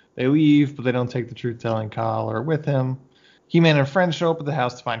left. They leave, but they don't take the truth-telling collar with him. He-Man and friends show up at the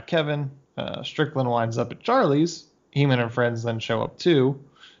house to find Kevin. Strickland winds up at Charlie's. He-Man and friends then show up too.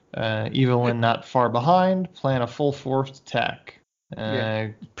 Evil Lynn not far behind, plan a full-force attack.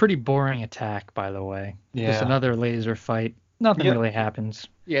 Pretty boring attack, by the way. Yeah. Just another laser fight. Nothing really happens.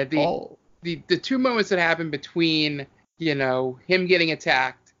 Yeah, the two moments that happen between, him getting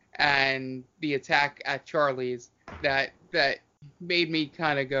attacked and the attack at Charlie's that made me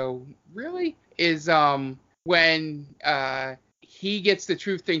kind of go, really? Is when he gets the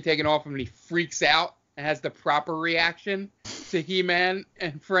truth thing taken off him and he freaks out and has the proper reaction to He-Man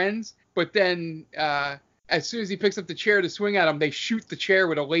and friends. But then as soon as he picks up the chair to swing at him, they shoot the chair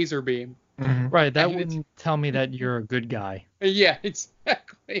with a laser beam. Mm-hmm. Right, that wouldn't tell me that you're a good guy. Yeah,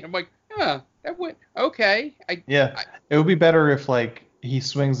 exactly. I'm like, that went okay. It would be better if like he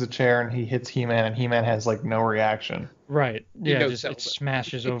swings the chair and he hits He-Man and He-Man has like no reaction. Right. Yeah, it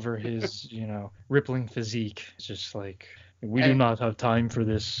smashes over his, rippling physique. It's just like, we do not have time for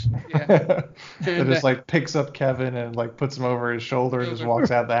this. Yeah. It just like picks up Kevin and like puts him over his shoulder and just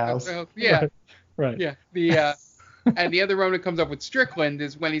walks out the house. Yeah. Right. Yeah. And the other one that comes up with Strickland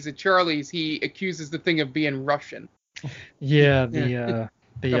is when he's at Charlie's, he accuses the thing of being Russian. Yeah, the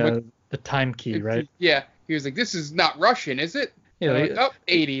time key, right? Yeah. He was like, this is not Russian, is it? Yeah, like,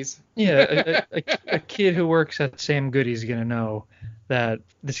 80s. Yeah, a kid who works at Sam Goody's gonna know that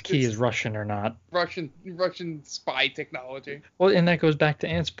this key is Russian or not. Russian spy technology. Well, and that goes back to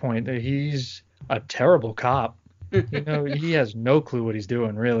Ant's point that he's a terrible cop. He has no clue what he's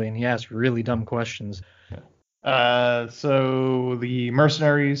doing, really, and he asks really dumb questions. So the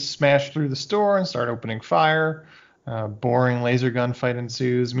mercenaries smash through the store and start opening fire. Boring laser gun fight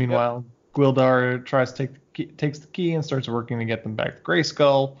ensues. Meanwhile, Gwildar takes the key and starts working to get them back to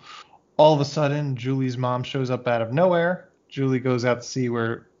Grayskull. All of a sudden, Julie's mom shows up out of nowhere. Julie goes out to see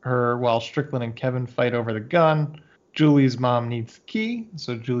her while Strickland and Kevin fight over the gun. Julie's mom needs the key,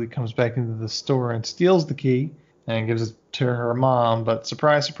 so Julie comes back into the store and steals the key and gives it to her mom. But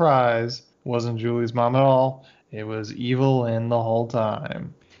surprise, surprise, wasn't Julie's mom at all. It was Evil Lynn the whole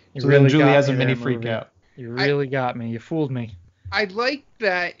time. So then Julie has a mini freak out. You really got me. You fooled me. I like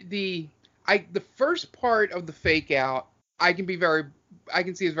that the first part of the fake out I can be very I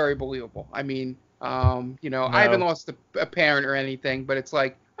can see as very believable. I mean, I haven't lost a parent or anything, but it's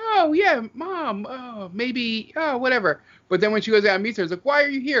like, oh yeah, mom, maybe, whatever. But then when she goes out and meets her, it's like, why are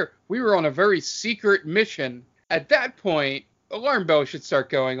you here? We were on a very secret mission. At that point, alarm bells should start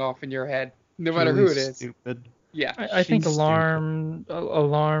going off in your head, no matter who it is. Stupid. Yeah. I think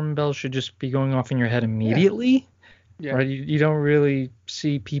alarm bells should just be going off in your head immediately. Yeah. Right? You don't really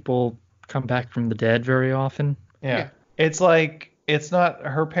see people come back from the dead very often. Yeah. It's like, it's not,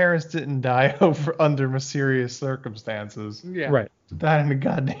 her parents didn't die under mysterious circumstances. Yeah. Right. Died in a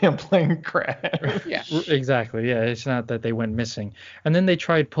goddamn plane crash. Yeah. Exactly. Yeah. It's not that they went missing. And then they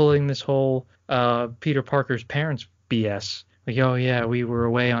tried pulling this whole Peter Parker's parents BS. Like, oh yeah, we were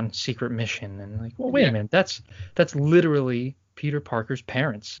away on secret mission. And like, well, wait a minute. That's literally Peter Parker's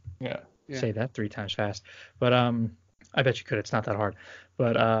parents. Yeah. Say that 3 times fast. But I bet you could. It's not that hard.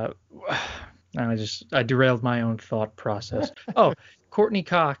 But I derailed my own thought process. Oh, Courtney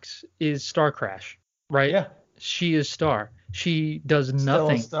Cox is Star Crash, right? Yeah. She is Star. She does nothing. Still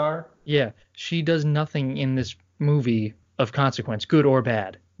a star? Yeah. She does nothing in this movie of consequence, good or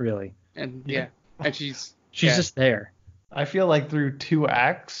bad, really. And and she's just there. I feel like through 2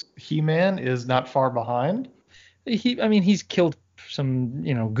 acts, He-Man is not far behind. He's killed some,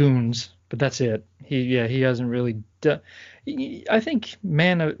 goons, but that's it. He hasn't really done. I think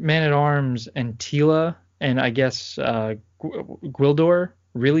Man at Arms and Tila and I guess Gwildor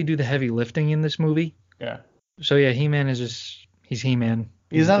really do the heavy lifting in this movie. Yeah. So yeah, He-Man he's He-Man.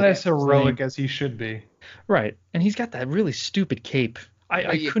 He's not as heroic as he should be. Right, and he's got that really stupid cape.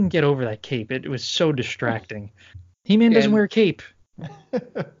 I couldn't get over that cape. It was so distracting. He-Man doesn't wear a cape.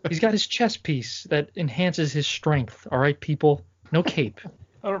 He's got his chest piece that enhances his strength. All right, people, no cape.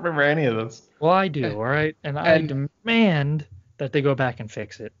 I don't remember any of this. Well, I do, all right? And I demand that they go back and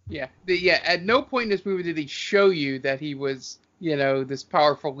fix it. Yeah. At no point in this movie did he show you that he was, this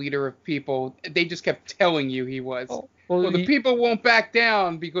powerful leader of people. They just kept telling you he was. Well, the people won't back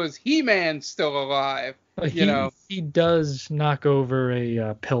down because He-Man's still alive. He does knock over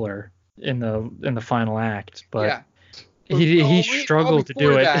a pillar in the final act, but he struggled to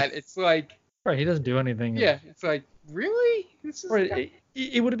do it. It's like right, he doesn't do anything. Yeah, it's like really. This is right.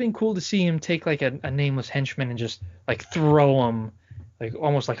 It would have been cool to see him take like a nameless henchman and just like throw him, like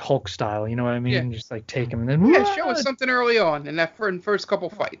almost like Hulk style. You know what I mean? Yeah. Just like take him and then show us something early on in that first couple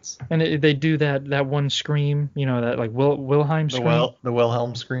fights. And they do that one scream, that like Wilhelm scream. The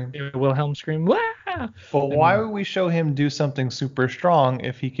Wilhelm scream. Wilhelm scream. Wah! But why would we show him do something super strong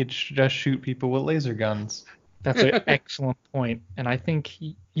if he could just shoot people with laser guns? That's an excellent point, and I think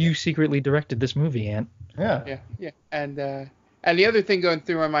you secretly directed this movie, Ant. Yeah. And the other thing going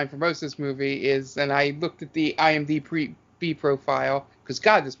through my mind for most of this movie is, and I looked at the IMDb profile, because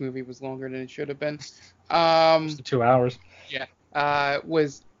God, this movie was longer than it should have been. Just 2 hours. Yeah.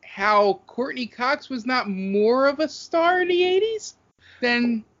 Was how Courtney Cox was not more of a star in the 80s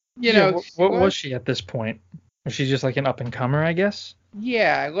than, What was she at this point? Was she just like an up-and-comer, I guess?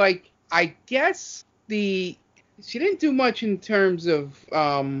 Yeah, like, I guess she didn't do much in terms of,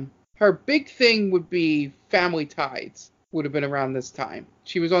 her big thing would be Family Ties. Would have been around this time.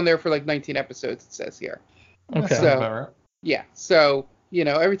 She was on there for like 19 episodes, it says here. Okay. So, yeah. So,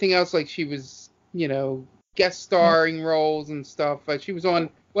 everything else, like she was, guest starring roles and stuff. She was on,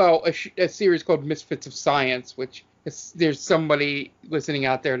 a series called Misfits of Science, which there's somebody listening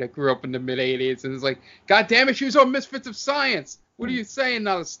out there that grew up in the mid-'80s and is like, God damn it, she was on Misfits of Science. What are you saying,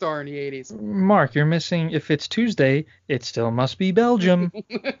 not a star in the 80s? Mark, you're missing, if it's Tuesday, it still must be Belgium.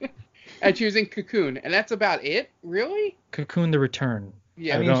 And she was in Cocoon, and that's about it, really? Cocoon: The Return.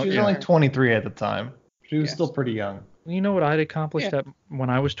 Yeah, she was only 23 at the time. She was still pretty young. You know what I'd accomplished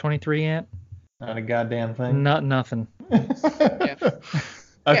when I was 23, Ant? Not a goddamn thing. Not nothing. Okay.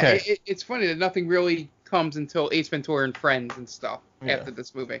 Yeah, it's funny that nothing really comes until Ace Ventura and Friends and stuff after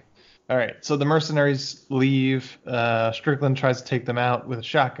this movie. All right, so the mercenaries leave. Strickland tries to take them out with a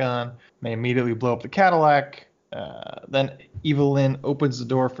shotgun. They immediately blow up the Cadillac. Then Evil Lynn opens the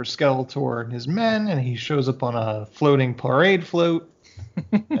door for Skeletor and his men, and he shows up on a floating parade float.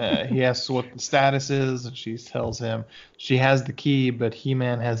 He asks what the status is, and she tells him she has the key, but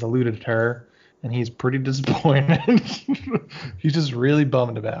He-Man has eluded her, and he's pretty disappointed. He's just really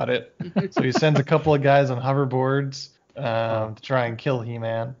bummed about it. So he sends a couple of guys on hoverboards to try and kill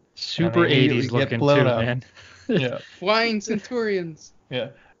He-Man. Super 80s looking too, man. Yeah. Flying Centurions. Yeah.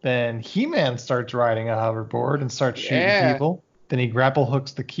 Then He-Man starts riding a hoverboard and starts shooting people. Then he grapple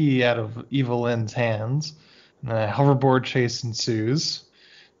hooks the key out of Evil Lynn's hands. And a hoverboard chase ensues.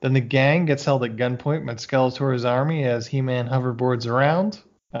 Then the gang gets held at gunpoint by Skeletor's army as He-Man hoverboards around.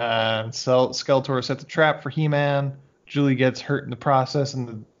 Skeletor sets a trap for He-Man, Julie gets hurt in the process,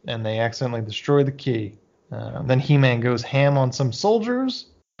 and they accidentally destroy the key. Then He-Man goes ham on some soldiers,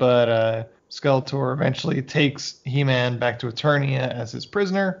 but Skeletor eventually takes He-Man back to Eternia as his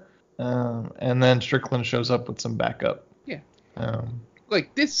prisoner, and then Strickland shows up with some backup. Yeah.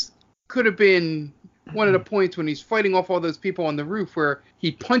 Like this could have been one of the points when he's fighting off all those people on the roof where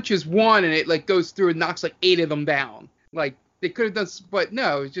he punches one and it like goes through and knocks like 8 of them down. Like they could have done, but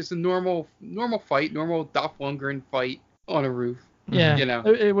no, it's just a normal fight, normal Dolph Lundgren fight on a roof. Yeah, you know,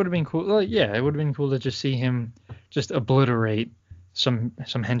 it would have been cool. Well, yeah, it would have been cool to just see him just obliterate some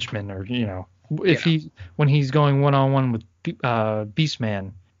henchmen, or when he's going one-on-one with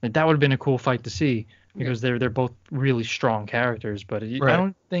Beastman. That would have been a cool fight to see because they're both really strong characters, but I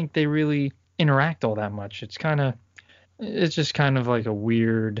don't think they really interact all that much. It's just kind of like a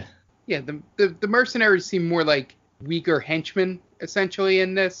weird. Yeah, the mercenaries seem more like weaker henchmen essentially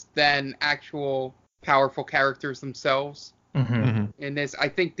in this than actual powerful characters themselves. In this, I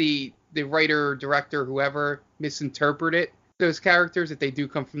think the writer, director, whoever misinterpreted those characters, that they do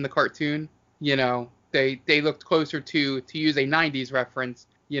come from the cartoon. You know, they looked closer to use a 90s reference,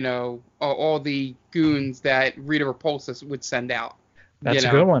 all the goons that Rita Repulsa would send out. That's a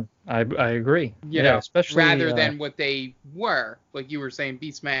good one. I agree. Especially rather than what they were. Like you were saying,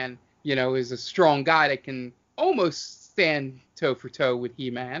 Beastman, is a strong guy that can almost stand toe for toe with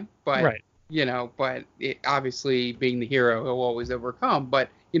He-Man, but but it, obviously being the hero, he'll always overcome. But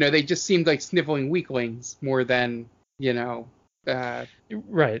they just seemed like sniveling weaklings more than Right.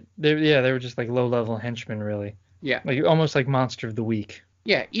 They were just like low-level henchmen, really. Yeah. Like almost like Monster of the Week.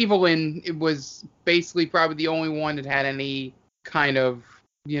 Yeah, Evelyn, it was basically probably the only one that had any kind of,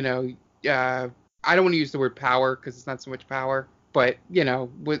 I don't want to use the word power because it's not so much power, but,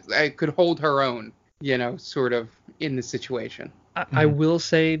 could hold her own, sort of in the situation. I will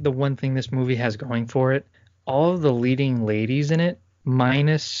say the one thing this movie has going for it, all of the leading ladies in it,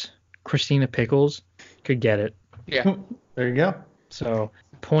 minus Christina Pickles, could get it. Yeah. There you go. So,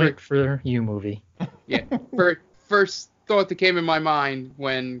 point for you, movie. Yeah. First thought that came in my mind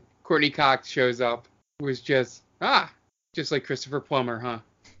when Courtney Cox shows up was just like Christopher Plummer, huh?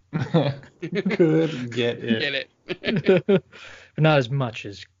 Could get it. But not as much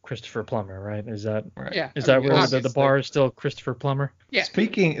as Christopher Plummer, right? Is that right? Yeah. Is that where the bar is still Christopher Plummer? Yeah.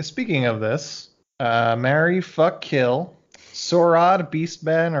 Speaking of this, marry, fuck, kill, Sorod,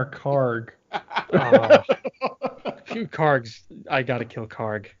 Beastman, or Karg? Karg's. I gotta kill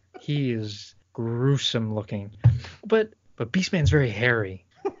Karg. He is gruesome looking, but Beastman's very hairy,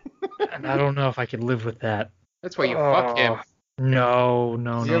 and I don't know if I could live with that. That's why you fuck him. No.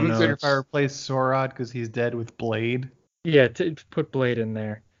 You ever consider if I replace Sorod because he's dead with Blade? Yeah, to put Blade in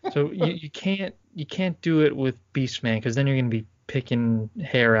there. So you can't do it with Beastman because then you're gonna be picking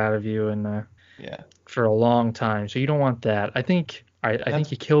hair out of you and for a long time. So you don't want that. I think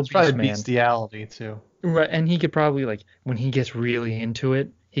you kill Beastman. Probably bestiality too. Right, and he could probably, like, when he gets really into it,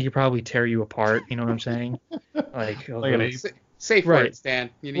 he could probably tear you apart. You know what I'm saying? Like safe words,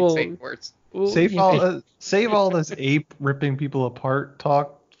 Dan. You need safe words. Save all this ape ripping people apart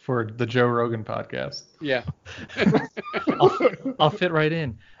talk for the Joe Rogan podcast. Yeah. I'll fit right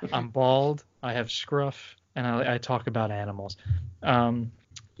in. I'm bald. I have scruff, and I talk about animals. All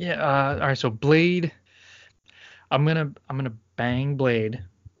right. So Blade. I'm gonna bang Blade,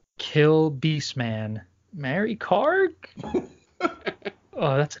 kill Beastman, marry Karg.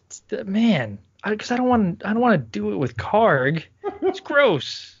 Man. Because I don't want to do it with Karg. It's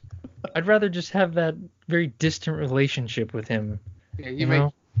gross. I'd rather just have that very distant relationship with him. Yeah,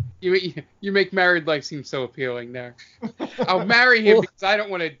 you make married life seem so appealing there. I'll marry him because I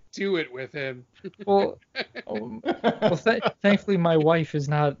don't want to do it with him. Thankfully my wife is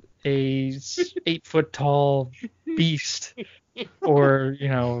not a 8-foot tall beast, or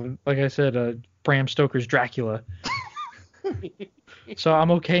like I said, Bram Stoker's Dracula. So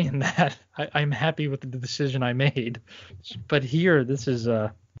I'm okay in that. I'm happy with the decision I made. But here, this is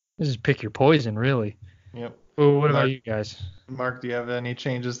pick your poison, really. Yep. Well, what about you guys? Mark, do you have any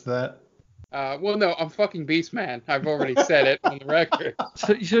changes to that? Well, no, I'm fucking Beastman. I've already said it on the record.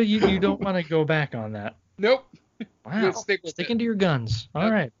 So you don't want to go back on that? Nope. Wow. Sticking to your guns.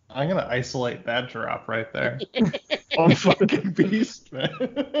 All right. I'm gonna isolate that drop right there. I'm fucking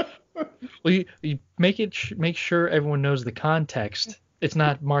Beastman. Well, you make sure everyone knows the context. It's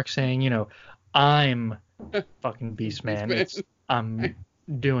not Mark saying, I'm fucking Beastman. It's I'm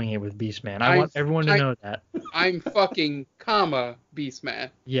doing it with Beastman. I want everyone to know that. I'm fucking Beastman.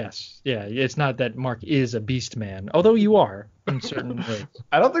 Yes. Yeah. It's not that Mark is a Beastman, although you are in certain ways.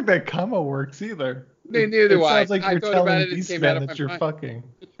 I don't think that comma works either. Neither do I. It sounds like you're telling Beastman that you're fucking.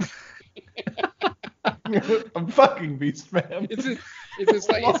 I'm fucking Beastman. It's just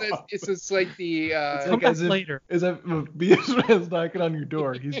like the. It's like as if, later. As if Beastman's knocking on your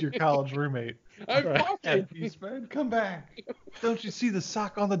door. He's your college roommate. I'm fucking Beastman, come back! Don't you see the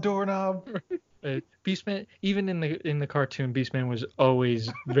sock on the doorknob? Beastman, even in the cartoon, Beastman was always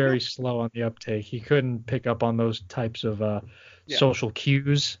very slow on the uptake. He couldn't pick up on those types of social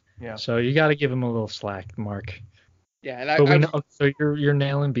cues. Yeah. So you got to give him a little slack, Mark. Yeah, and so you're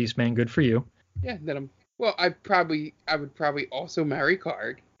nailing Beastman. Good for you. Yeah, I would probably also marry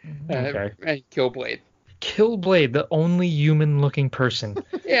Card. Okay. And Killblade. Killblade, the only human-looking person.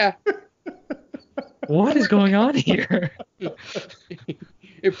 Yeah. What is going on here?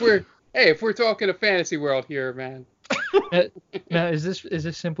 If we're talking a fantasy world here, man. Now, is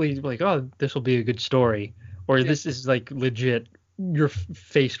this simply like, oh, this will be a good story, or this is like legit? You're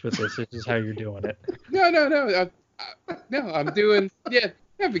faced with this. This is how you're doing it. No, I'm doing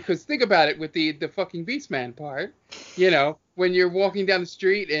because think about it with the fucking Beastman part. When you're walking down the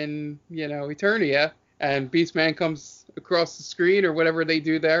street in Eternia and Beastman comes across the screen or whatever they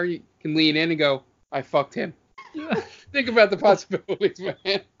do there, you can lean in and go, I fucked him. Think about the possibilities,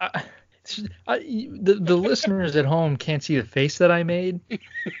 man. The listeners at home can't see the face that I made,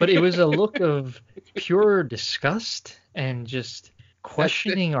 but it was a look of pure disgust and just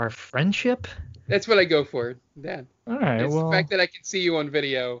questioning our friendship. That's what I go for, Dan. All right. It's the fact that I can see you on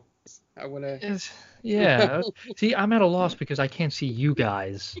video. I want to. Yeah. See, I'm at a loss because I can't see you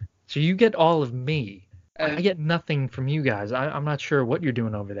guys. So you get all of me. I get nothing from you guys. I'm not sure what you're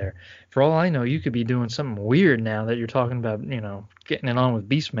doing over there. For all I know, you could be doing something weird now that you're talking about, getting it on with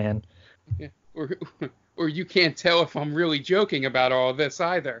Beastman. Yeah. Or you can't tell if I'm really joking about all this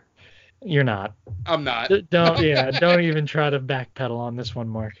either. You're not. I'm not. Don't even try to backpedal on this one,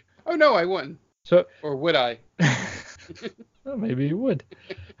 Mark. Oh no, I wouldn't. Or would I? Well, maybe you would.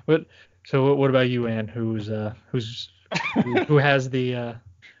 But so what about you, Ann? Who's the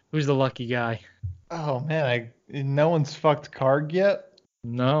lucky guy? Oh man, no one's fucked Karg yet.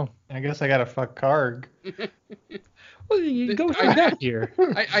 No. I guess I gotta fuck Karg. Well, you go through that here.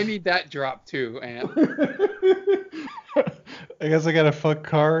 I need that drop too, Ann. I guess I gotta fuck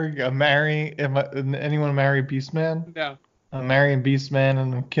Karg. Anyone marry Beastman? No. I'm marrying Beastman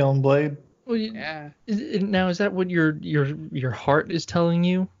and I'm killing Blade. Well, yeah. Is that what your heart is telling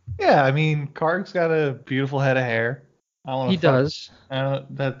you? Yeah, I mean, Karg's got a beautiful head of hair. He does.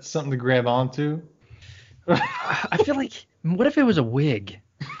 That's something to grab onto. I feel like, what if it was a wig?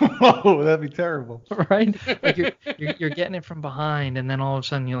 Oh, that'd be terrible. Right? Like you're getting it from behind, and then all of a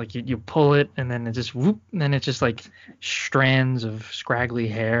sudden you pull it, and then it just whoop, and then it's just like strands of scraggly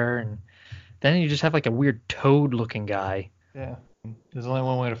hair, and then you just have like a weird toad-looking guy. Yeah. There's only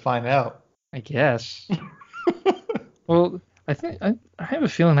one way to find out. I guess. Well, I think I have a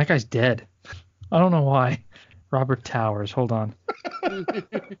feeling that guy's dead. I don't know why. Robert Towers. Hold on.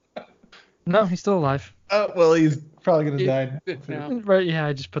 No, he's still alive. Oh, well, he's probably gonna die. Right? Yeah,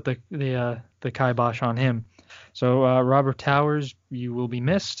 I just put the kibosh on him. So Robert Towers, you will be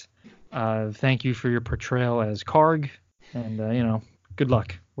missed. Thank you for your portrayal as Karg, and good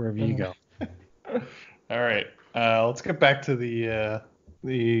luck wherever you go. All right. Let's get back to the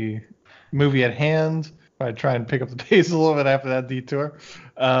movie at hand. I try and pick up the pace a little bit after that detour.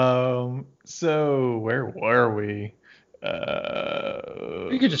 So where were we?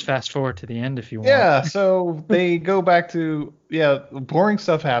 You could just fast forward to the end if you want. Yeah, so they go back to, boring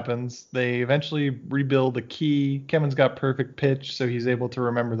stuff happens. They eventually rebuild the key. Kevin's got perfect pitch, so he's able to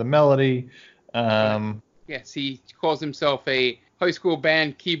remember the melody. Yes, he calls himself a high school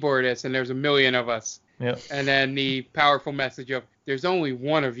band keyboardist, and there's a million of us. Yep. And then the powerful message of, there's only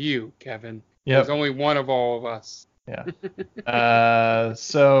one of you, Kevin. Yep. There's only one of all of us. Yeah.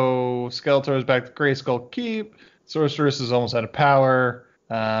 So Skeletor is back to Grayskull Keep. Sorceress is almost out of power.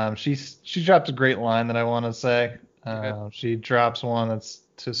 She drops a great line that I want to say. She drops one that's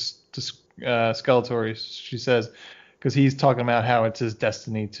to Skeletor. She says, because he's talking about how it's his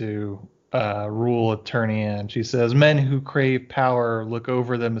destiny to rule Eternia. And she says, men who crave power look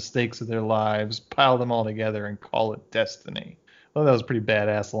over the mistakes of their lives, pile them all together, and call it destiny. Well, that was a pretty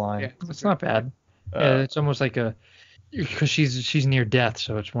badass line. Yeah, it's not bad. Yeah, it's almost like because she's near death,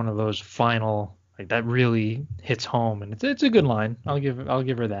 so it's one of those final, like, that really hits home, and it's a good line. I'll give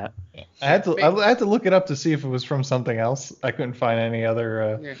her that. I had to look it up to see if it was from something else. I couldn't find any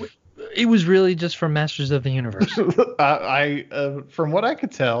other. It was really just from Masters of the Universe. From what I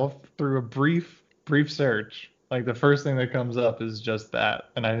could tell through a brief search, like the first thing that comes up is just that,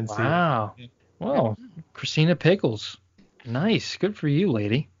 and I didn't see it. Wow. Well, Christina Pickles. Nice. Good for you,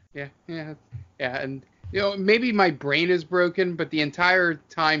 lady. Yeah. And maybe my brain is broken, but the entire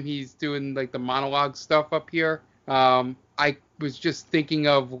time he's doing like the monologue stuff up here, I was just thinking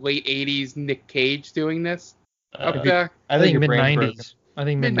of late 80s Nick Cage doing this up there. I think mid 90s. I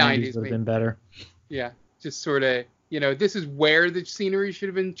think mid 90s would have been better. Yeah, just sort of, this is where the scenery should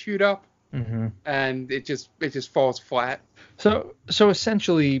have been chewed up, and it just falls flat. So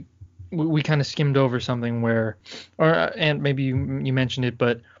essentially, we kind of skimmed over something and maybe you mentioned it,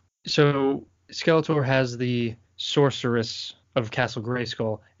 but so Skeletor has the sorceress of Castle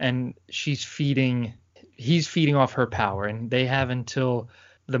Grayskull, and he's feeding off her power, and they have until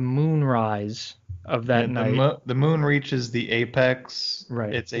the moonrise of that night. The moon reaches the apex.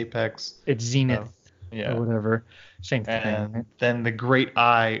 Right. Its apex. It's zenith. Or whatever. Same thing. And then the great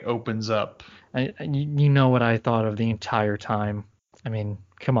eye opens up. You know what I thought of the entire time. I mean,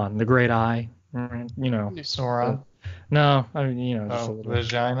 come on, the great eye. Sauron. No, I mean, just a little.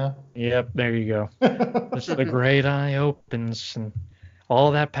 Vagina. Yep, there you go. Just the great eye opens and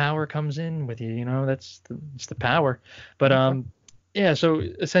all that power comes in with you. It's the power. But so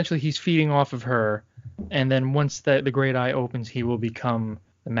essentially he's feeding off of her, and then once the great eye opens, he will become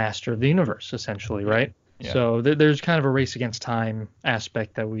the master of the universe, essentially, right? Yeah. So there's kind of a race against time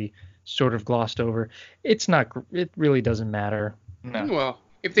aspect that we sort of glossed over. It really doesn't matter. No. Well,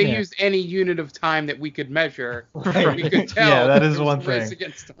 if they used any unit of time that we could measure, we could tell. Yeah, that is one thing.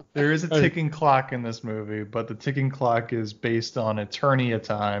 Against time. There is a ticking clock in this movie, but the ticking clock is based on Eternia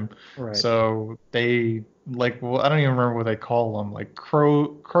time. Right. So they I don't even remember what they call them, like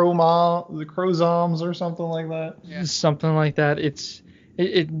chromosomes or something like that. Yeah. Something like that.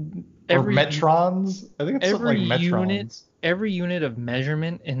 Every metrons. I think it's something like metrons. Every unit of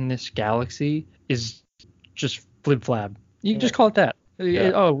measurement in this galaxy is just flip-flab. You can just call it that.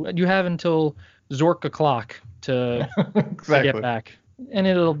 Yeah. You have until Zork o'clock to get back, and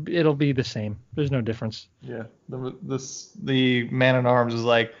it'll be the same. There's no difference. Yeah. The Man-at-Arms is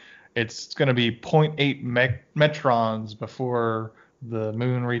like, it's going to be 0.8 metrons before the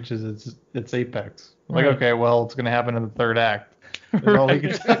moon reaches its apex. Like, okay, well, it's going to happen in the third act. That's all we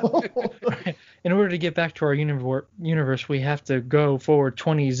can tell. In order to get back to our universe, we have to go forward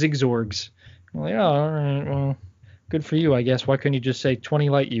 20 zigzorgs. I'm like, all right, well, good for you, I guess. Why couldn't you just say 20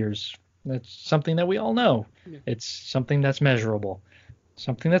 light years? That's something that we all know. Yeah. It's something that's measurable,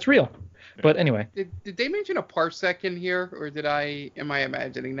 something that's real. But anyway. Did they mention a parsec in here, or am I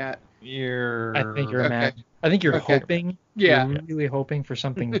imagining that? I think you're imagining. I think you're hoping. Yeah. You're really hoping for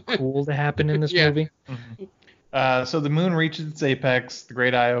something cool to happen in this movie. Mm-hmm. So the moon reaches its apex. The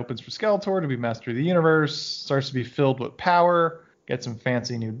great eye opens for Skeletor to be master of the universe. Starts to be filled with power. Gets some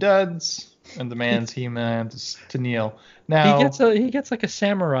fancy new duds, and demands He-Man to kneel. Now he gets like a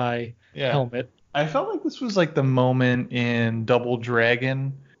samurai helmet. I felt like this was like the moment in Double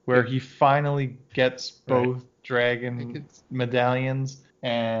Dragon where he finally gets both dragon medallions,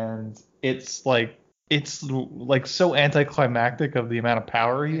 and it's like so anticlimactic of the amount of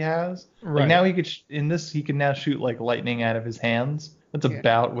power he has. Right. Like now he can now shoot like lightning out of his hands. That's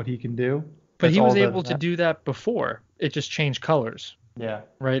about what he can do. But he was able to do that before. It just changed colors. Yeah.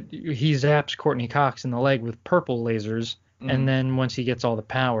 Right? He zaps Courtney Cox in the leg with purple lasers, and then once he gets all the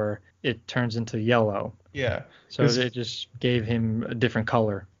power, it turns into yellow. Yeah. So it just gave him a different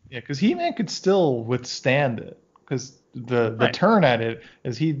color. Yeah, because He-Man could still withstand it. Because the turn at it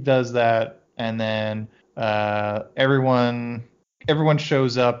is he does that, and then everyone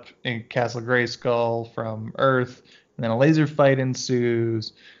shows up in Castle Grayskull from Earth, and then a laser fight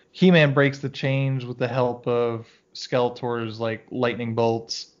ensues. He-Man breaks the chains with the help of Skeletor's like lightning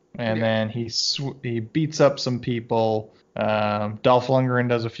bolts, and then he beats up some people. Dolph Lundgren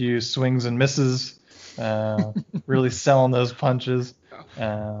does a few swings and misses, really selling those punches.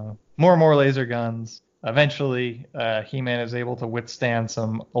 More and more laser guns. Eventually, He-Man is able to withstand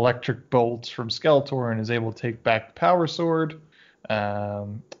some electric bolts from Skeletor and is able to take back the Power Sword.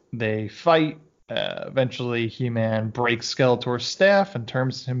 They fight. Eventually, He-Man breaks Skeletor's staff and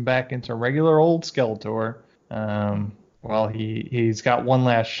turns him back into regular old Skeletor. While he's got one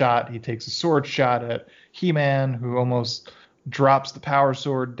last shot, he takes a sword shot at He-Man, who almost drops the Power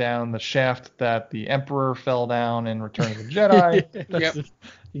Sword down the shaft that the Emperor fell down in Return of the Jedi. That's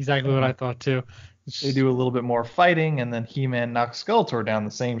exactly what I thought too. They do a little bit more fighting, and then He-Man knocks Skeletor down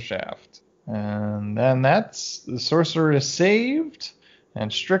the same shaft. And then the sorcerer is saved,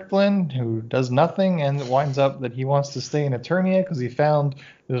 and Strickland, who does nothing, and it winds up that he wants to stay in Eternia because he found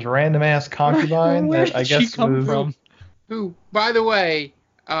this random-ass concubine that I guess was... From? Who, by the way,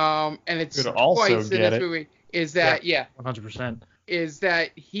 and it's twice in this movie, is that, 100%. Is that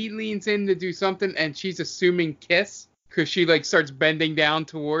he leans in to do something, and she's assuming kiss, because she, like, starts bending down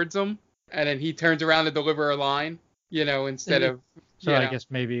towards him. and then he turns around to deliver a line, instead of. So I guess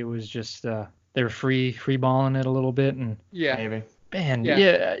maybe it was just they were free balling it a little bit, and Yeah. Maybe. man,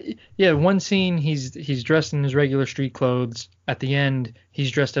 yeah. One scene he's dressed in his regular street clothes. At the end,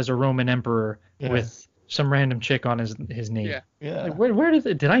 he's dressed as a Roman emperor with some random chick on his knee. Yeah. Yeah. Like, where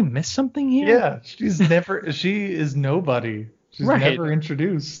did I miss something here? Yeah, she is nobody. She's never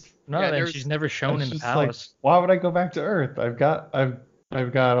introduced. No, and she's never shown in the palace. Like, why would I go back to Earth? I've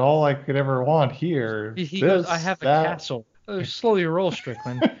got all I could ever want here. He goes, I have a castle. Oh, slowly roll,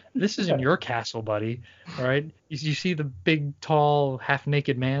 Strickland. This isn't your castle, buddy. All right? You see the big, tall,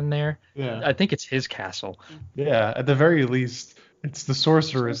 half-naked man there? Yeah. I think it's his castle. Yeah, at the very least, it's the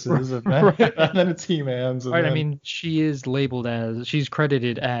sorceresses, and then it's He-Man's. Right, I mean, she's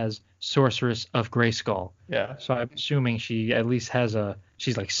credited as Sorceress of Grayskull. Yeah. So I'm assuming she at least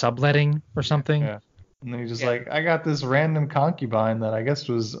she's like subletting or something. Yeah. And then he's just like, I got this random concubine that I guess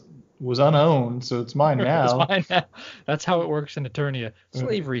was unowned, so it's mine now. It's mine now. That's how it works in Eternia.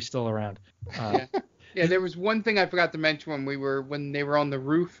 Slavery's still around. Yeah, there was one thing I forgot to mention when they were on the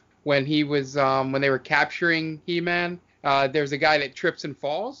roof when he was when they were capturing He-Man. There's a guy that trips and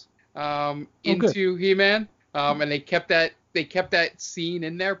falls into He-Man, and they kept that scene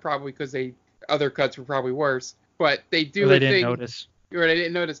in there probably because other cuts were probably worse. But they do. They didn't notice. Or they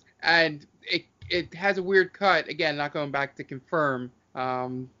didn't notice, and it has a weird cut. Again, not going back to confirm.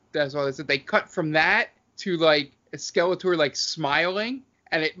 That's all they said. They cut from that to like a Skeletor like smiling,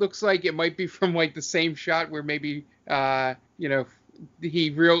 and it looks like it might be from like the same shot where maybe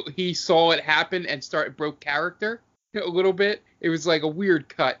he saw it happen and broke character a little bit. It was like a weird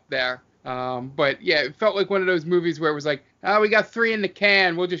cut there. But yeah, it felt like one of those movies where it was like, we got 3 in the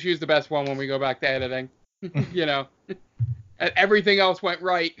can. We'll just use the best one when we go back to editing. And everything else went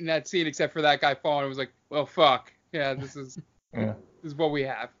right in that scene except for that guy falling. It was like, well, fuck. Yeah, this is what we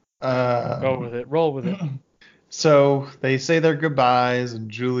have. Go with it. Roll with it. So they say their goodbyes, and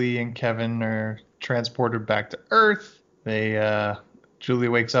Julie and Kevin are transported back to Earth. Julie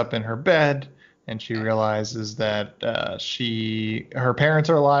wakes up in her bed, and she realizes that her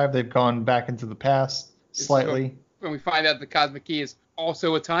parents are alive. They've gone back into the past slightly. When we find out the Cosmic Key is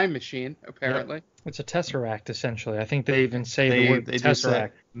also a time machine, apparently. Yep. It's a tesseract, essentially. I think they even say the word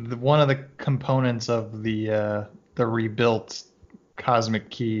tesseract. One of the components of the rebuilt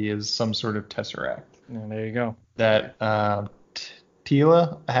Cosmic Key is some sort of tesseract. And there you go. That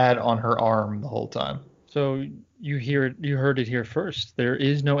Tila had on her arm the whole time. So you heard it here first. There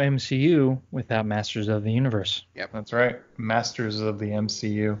is no MCU without Masters of the Universe. Yep, that's right. Masters of the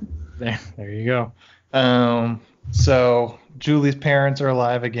MCU. There you go. So Julie's parents are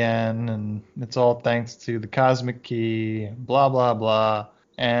alive again, and it's all thanks to the Cosmic Key, blah, blah, blah.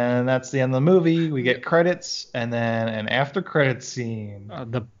 And that's the end of the movie. We get credits, and then an after credits scene.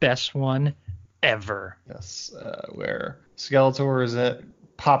 The best one ever. Yes, where Skeletor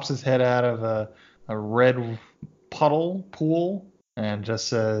pops his head out of a red pool and just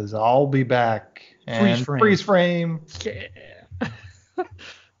says, I'll be back. And freeze frame. Yeah.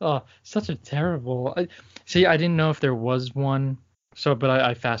 Oh, such a terrible... See, I didn't know if there was one, but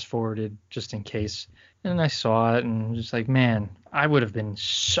I fast forwarded just in case. And I saw it and just like, man, I would have been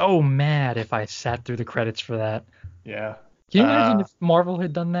so mad if I sat through the credits for that. Yeah. Can you imagine if Marvel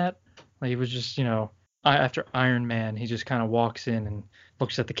had done that? Like, it was just, after Iron Man, he just kind of walks in and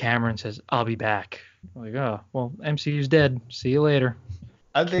looks at the camera and says, I'll be back. Like, oh, well, MCU's dead. See you later.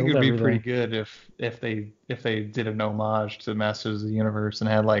 I think it'd be pretty good if they did an homage to Masters of the Universe and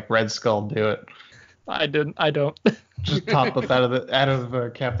had like Red Skull do it. I don't. Just pop up out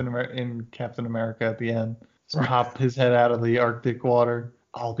of Captain America at the end. Just pop his head out of the Arctic water.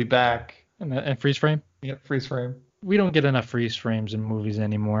 I'll be back. And freeze frame? Yep, freeze frame. We don't get enough freeze frames in movies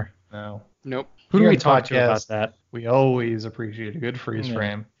anymore. No. Nope. Who do we talk to about that? We always appreciate a good freeze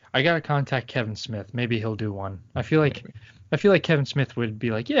frame. I gotta contact Kevin Smith. Maybe he'll do one. I feel like Kevin Smith would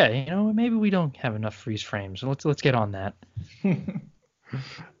be like, yeah, maybe we don't have enough freeze frames. Let's get on that.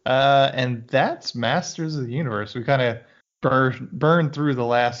 And that's Masters of the Universe. We kind of burned through the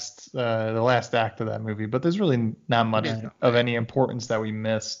last act of that movie, but there's really not much of any importance that we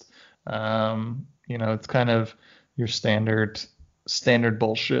missed. It's kind of your standard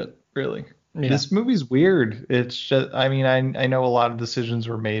bullshit, really. Yeah. This movie's weird. It's just, I know a lot of decisions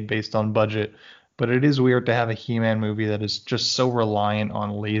were made based on budget, but it is weird to have a He-Man movie that is just so reliant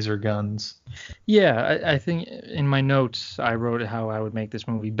on laser guns. Yeah, I think in my notes I wrote how I would make this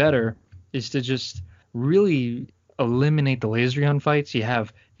movie better is to just really eliminate the laser gun fights. You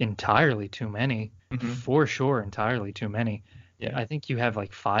have entirely too many, for sure, entirely too many. Yeah. I think you have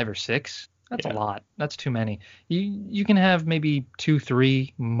like 5 or 6. That's a lot. That's too many. You can have maybe 2,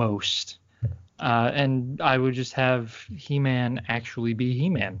 3 most. And I would just have He-Man actually be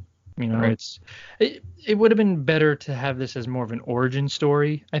He-Man. You know, Right. it would have been better to have this as more of an origin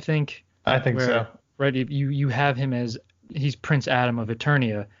story, I think. I think so. Right, if you have him as he's Prince Adam of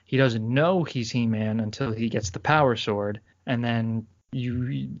Eternia. He doesn't know he's He-Man until he gets the Power Sword, and then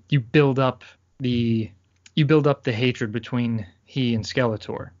you build up the hatred between he and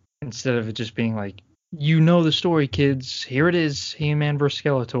Skeletor instead of it just being like, you know the story, kids. Here it is, He-Man versus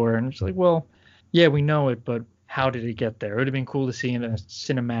Skeletor, and it's like, well, yeah, we know it, but how did it get there? It would have been cool to see in a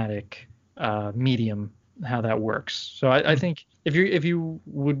cinematic medium how that works. So I think if you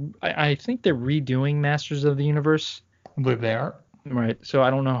would, I think they're redoing Masters of the Universe. I believe they are. Right. So I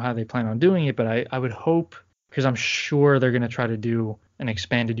don't know how they plan on doing it, but I would hope, because I'm sure they're going to try to do an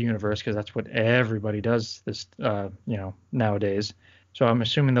expanded universe, because that's what everybody does this, nowadays. So I'm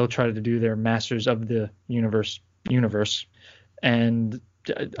assuming they'll try to do their Masters of the Universe, and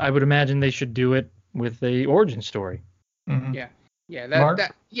I would imagine they should do it with a origin story. Mm-hmm.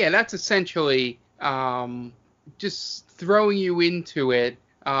 Yeah. That's essentially just throwing you into it.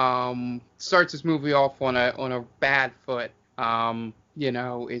 Starts this movie off on a bad foot. There's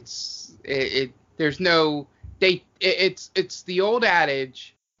no it's the old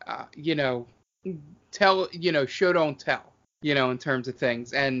adage, show don't tell, in terms of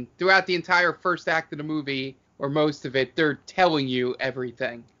things. And throughout the entire first act of the movie, or most of it, they're telling you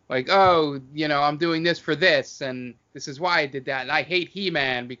everything. Like, oh, I'm doing this for this, and this is why I did that, and I hate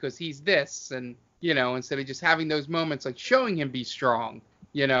He-Man because he's this, and, instead of just having those moments like showing him be strong,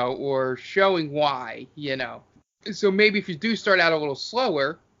 or showing why, So maybe if you do start out a little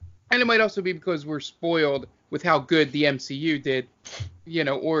slower, and it might also be because we're spoiled with how good the MCU did,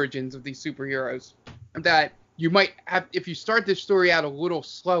 origins of these superheroes, that you might have, if you start this story out a little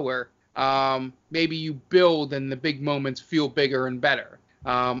slower, maybe you build and the big moments feel bigger and better.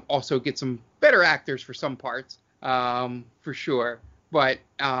 Also get some better actors for some parts, for sure. But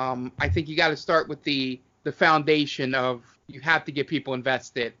I think you got to start with the foundation of, you have to get people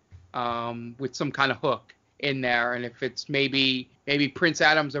invested with some kind of hook in there. And if it's maybe Prince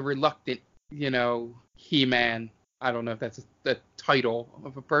Adam's a reluctant, He-Man. I don't know if that's the title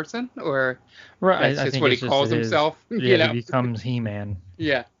of a person, or right, that's just what he calls himself. Yeah, he becomes He-Man.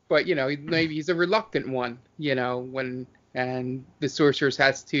 Yeah, but maybe he's a reluctant one. And the sorceress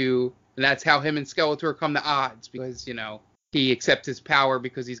has to, and that's how him and Skeletor come to odds, because he accepts his power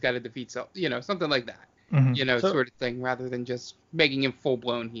because he's got to defeat something like that. Mm-hmm. Sort of thing, rather than just making him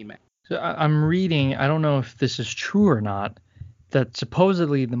full-blown He-Man. So I'm reading, I don't know if this is true or not, that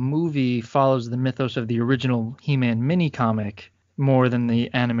supposedly the movie follows the mythos of the original He-Man mini-comic more than the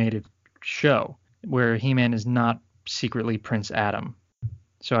animated show, where He-Man is not secretly Prince Adam.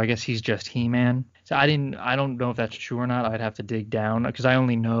 So I guess he's just He-Man. So I don't know if that's true or not. I'd have to dig down, because I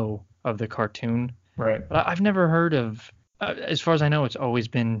only know of the cartoon. Right. But I've never heard of, as far as I know, it's always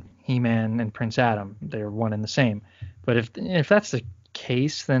been He-Man and Prince Adam. They're one and the same. But if that's the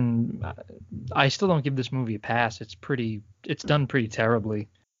case, then I still don't give this movie a pass. It's done pretty terribly.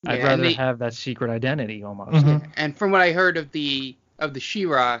 Yeah, I'd rather have that secret identity almost. Mm-hmm. And from what I heard of the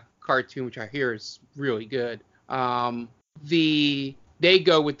She-Ra cartoon, which I hear is really good, they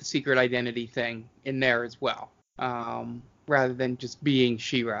go with the secret identity thing in there as well, rather than just being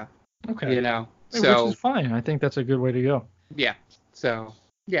She-Ra. Okay. Which is fine. I think that's a good way to go. Yeah. So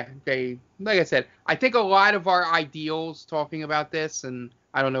yeah, they, like I said, I think a lot of our ideals talking about this, and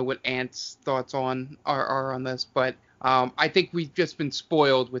I don't know what Ant's thoughts are on this, but I think we've just been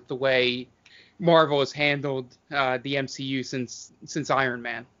spoiled with the way Marvel has handled the MCU since Iron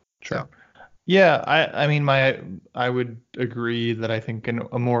Man. Sure. So. Yeah, I would agree that I think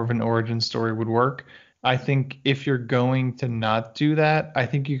a more of an origin story would work. I think if you're going to not do that, I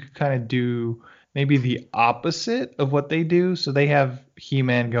think you could kind of do maybe the opposite of what they do. So they have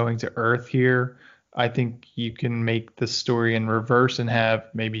He-Man going to Earth here. I think you can make the story in reverse and have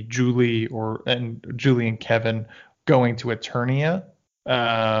maybe Julie and Kevin going to Eternia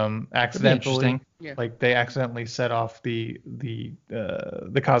accidentally. Yeah. Like they accidentally set off the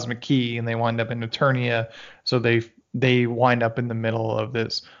cosmic key and they wind up in Eternia. So they wind up in the middle of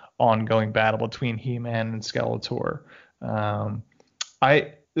this ongoing battle between He-Man and Skeletor.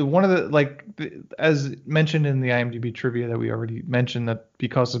 As mentioned in the IMDb trivia that we already mentioned, that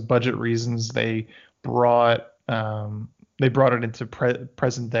because of budget reasons they brought it into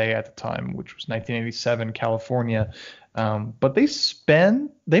present day at the time, which was 1987 California. But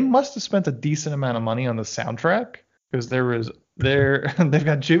they must have spent a decent amount of money on the soundtrack, because they've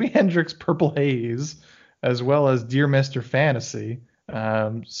got Jimi Hendrix Purple Haze as well as Dear Mr. Fantasy.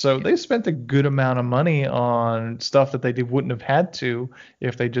 So they spent a good amount of money on stuff that they wouldn't have had to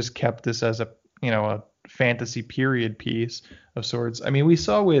if they just kept this as a a fantasy period piece of sorts. I mean, we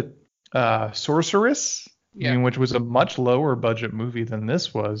saw with Sorceress, which was a much lower budget movie than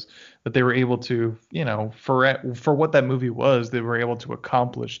this was, that they were able to, for what that movie was, they were able to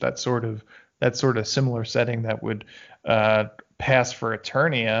accomplish that sort of similar setting that would pass for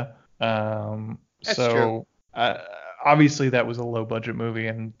Eternia. That's so true. Obviously that was a low budget movie,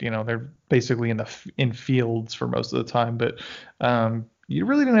 and they're basically in fields for most of the time, but you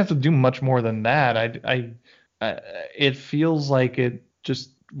really didn't have to do much more than that. It feels like it just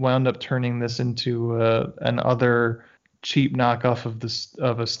wound up turning this into an other cheap knockoff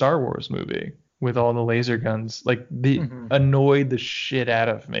of a Star Wars movie with all the laser guns. Like, annoyed the shit out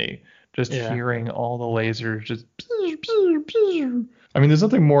of me just hearing all the lasers just. I mean, there's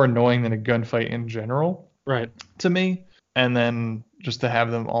nothing more annoying than a gunfight in general, right? To me, and then just to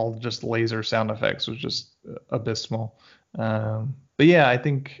have them all just laser sound effects was just abysmal. But yeah, I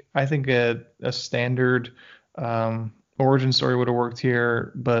think a standard origin story would have worked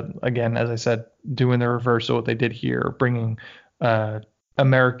here, but again, as I said, doing the reverse of what they did here, bringing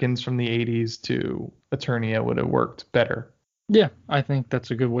Americans from the 80s to Eternia would have worked better. Yeah, I think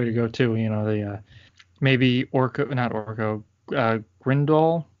that's a good way to go too. Maybe Grindal,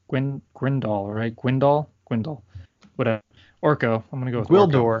 right? Gwindal, whatever. Orko, I'm gonna go with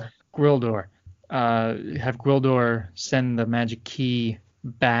Gwildor. Have Gwildor send the magic key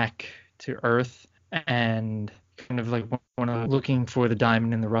back to Earth, and kind of like one of looking for the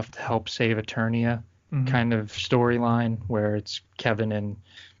diamond in the rough to help save Eternia kind of storyline, where it's Kevin and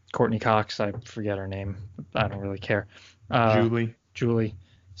Courtney Cox. I forget her name. I don't really care. Julie.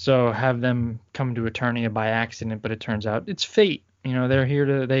 So have them come to Eternia by accident, but it turns out it's fate. They're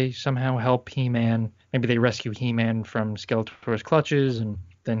here they somehow help He-Man. Maybe they rescue He-Man from Skeletor's clutches, and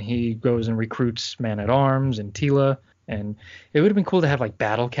then he goes and recruits Man-at-Arms and Tila. And it would have been cool to have like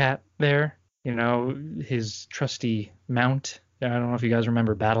Battle Cat there, his trusty mount. I don't know if you guys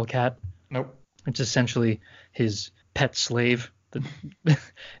remember Battle Cat. Nope. It's essentially his pet slave.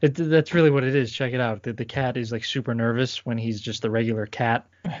 That's really what it is. Check it out. The cat is like super nervous when he's just the regular cat,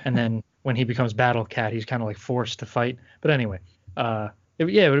 and then when he becomes Battle Cat, he's kind of like forced to fight. But anyway, it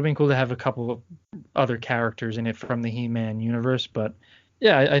would have been cool to have a couple of other characters in it from the He-Man universe. But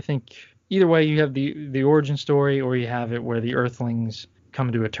yeah, I think either way, you have the origin story, or you have it where the Earthlings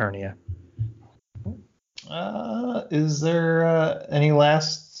come to Eternia. Is there any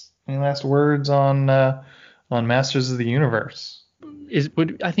last words on Masters of the Universe?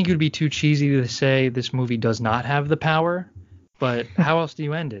 I think it would be too cheesy to say this movie does not have the power, but how else do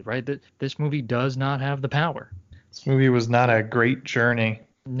you end it, right? This movie does not have the power. This movie was not a great journey.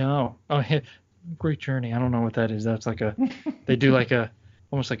 No. Oh, yeah. Great journey. I don't know what that is. That's like they do like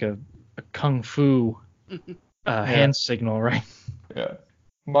almost like a kung fu hand signal, right? Yeah.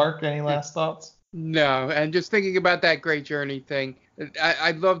 Mark, any last thoughts? No, and just thinking about that great journey thing,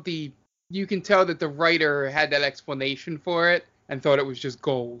 I love you can tell that the writer had that explanation for it and thought it was just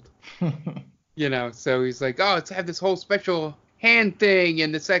gold. So he's like, oh, let's have this whole special hand thing,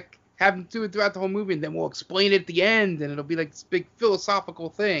 and have them do it throughout the whole movie, and then we'll explain it at the end, and it'll be like this big philosophical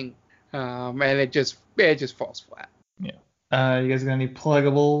thing. And it just falls flat. Yeah. You guys got any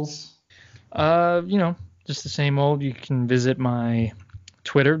pluggables? Just the same old. You can visit my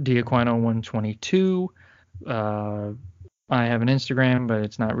Twitter, Diaquino122. I have an Instagram, but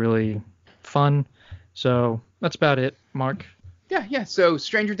it's not really fun. So that's about it, Mark. Yeah. So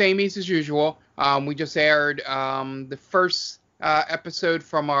Stranger Damies as usual. We just aired the first episode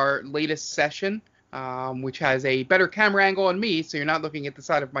from our latest session, which has a better camera angle on me, so you're not looking at the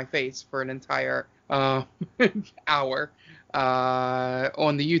side of my face for an entire hour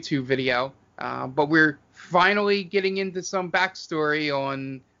on the YouTube video. But we're finally getting into some backstory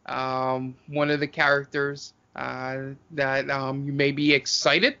on one of the characters that you may be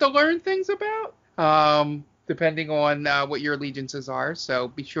excited to learn things about, depending on what your allegiances are. So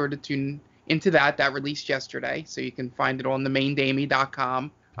be sure to tune into that. That released yesterday, so you can find it on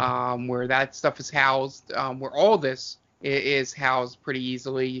themaindamie.com, where that stuff is housed, where all this is housed pretty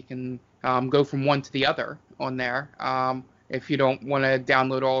easily. You can go from one to the other on there if you don't want to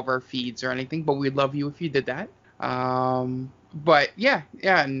download all of our feeds or anything, but we'd love you if you did that. But yeah,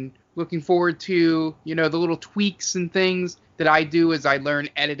 and looking forward to, the little tweaks and things that I do as I learn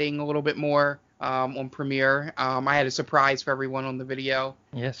editing a little bit more on Premiere. I had a surprise for everyone on the video.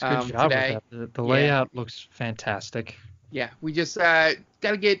 Yes, good job today. With that. The layout looks fantastic. Yeah, we just got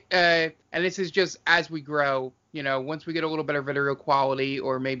to get, and this is just as we grow, once we get a little better video quality,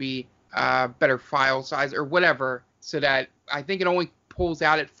 or maybe better file size or whatever, so that I think it only pulls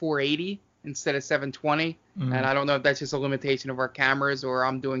out at 480. instead of 720. Mm. And I don't know if that's just a limitation of our cameras or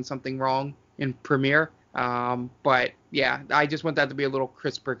I'm doing something wrong in Premiere. But yeah, I just want that to be a little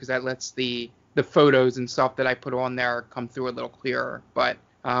crisper because that lets the photos and stuff that I put on there come through a little clearer. But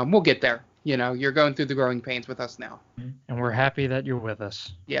we'll get there. You know, you're going through the growing pains with us now. And we're happy that you're with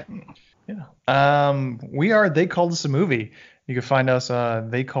us. Yeah. Yeah. We are They Called Us a Movie. You can find us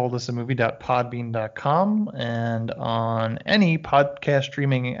theycalledusamovie.podbean.com and on any podcast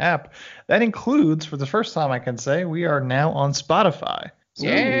streaming app. That includes, for the first time I can say, we are now on Spotify. So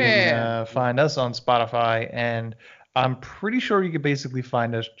you can find us on Spotify, and I'm pretty sure you could basically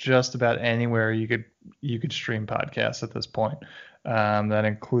find us just about anywhere you could stream podcasts at this point. That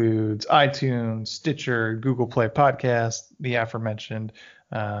includes iTunes, Stitcher, Google Play Podcast, the aforementioned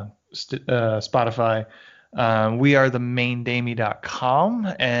Spotify. We are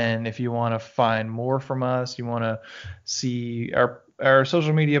themaindamie.com, and if you want to find more from us, you want to see our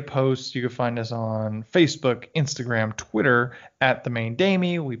social media posts, you can find us on Facebook, Instagram, Twitter at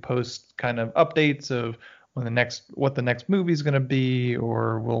 @themaindamie. We post kind of updates of what the next movie is going to be,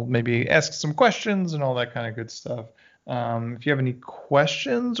 or we'll maybe ask some questions and all that kind of good stuff. If you have any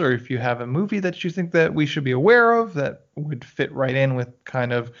questions, or if you have a movie that you think that we should be aware of that would fit right in with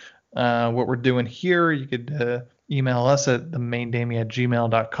kind of what we're doing here, you could email us at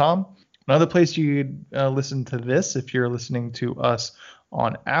themaindamie@gmail.com. Another place you could listen to this, if you're listening to us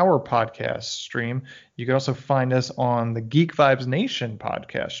on our podcast stream, you can also find us on the Geek Vibes Nation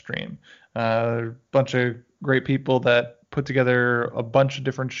podcast stream. A bunch of great people that put together a bunch of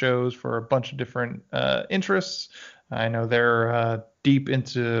different shows for a bunch of different interests. I know they're deep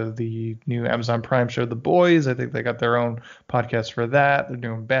into the new Amazon Prime show, The Boys. I think they got their own podcast for that. They're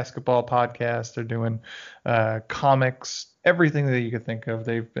doing basketball podcasts. They're doing comics, everything that you could think of.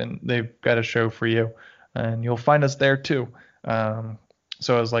 They've got a show for you, and you'll find us there too.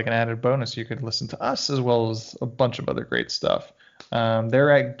 So as like an added bonus, you could listen to us as well as a bunch of other great stuff.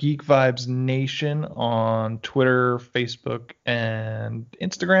 They're at Geek Vibes Nation on Twitter, Facebook, and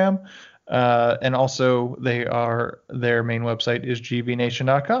Instagram. And also their main website is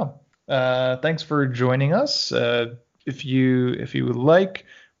gvnation.com. Thanks for joining us. If you would like,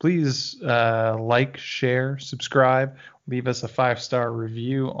 please like, share, subscribe, leave us a 5-star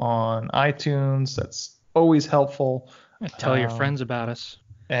review on iTunes. That's always helpful. Tell your friends about us.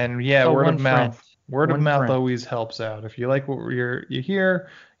 And yeah, Tell word one of mouth. friend. Word of One mouth friend. always helps out. If you like what you hear,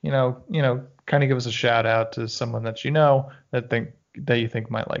 kind of give us a shout out to someone that you know that you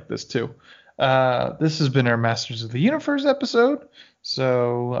think might like this too. This has been our Masters of the Universe episode.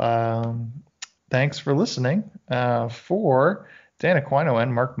 So thanks for listening. For Dan Aquino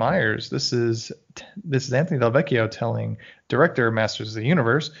and Mark Myers, this is Anthony Del Vecchio telling director of Masters of the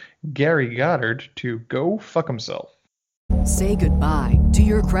Universe, Gary Goddard, to go fuck himself. Say goodbye to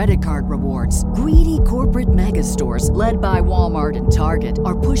your credit card rewards. Greedy corporate mega stores, led by Walmart and Target,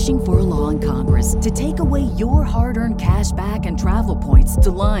 are pushing for a law in Congress to take away your hard-earned cash back and travel points to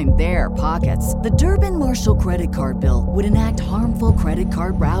line their pockets. The Durbin-Marshall credit card bill would enact harmful credit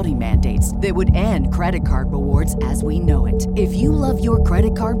card routing mandates that would end credit card rewards as we know it. If you love your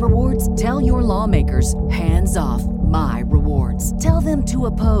credit card rewards, tell your lawmakers, hands off my rewards. Tell them to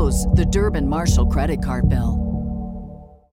oppose the Durbin-Marshall credit card bill.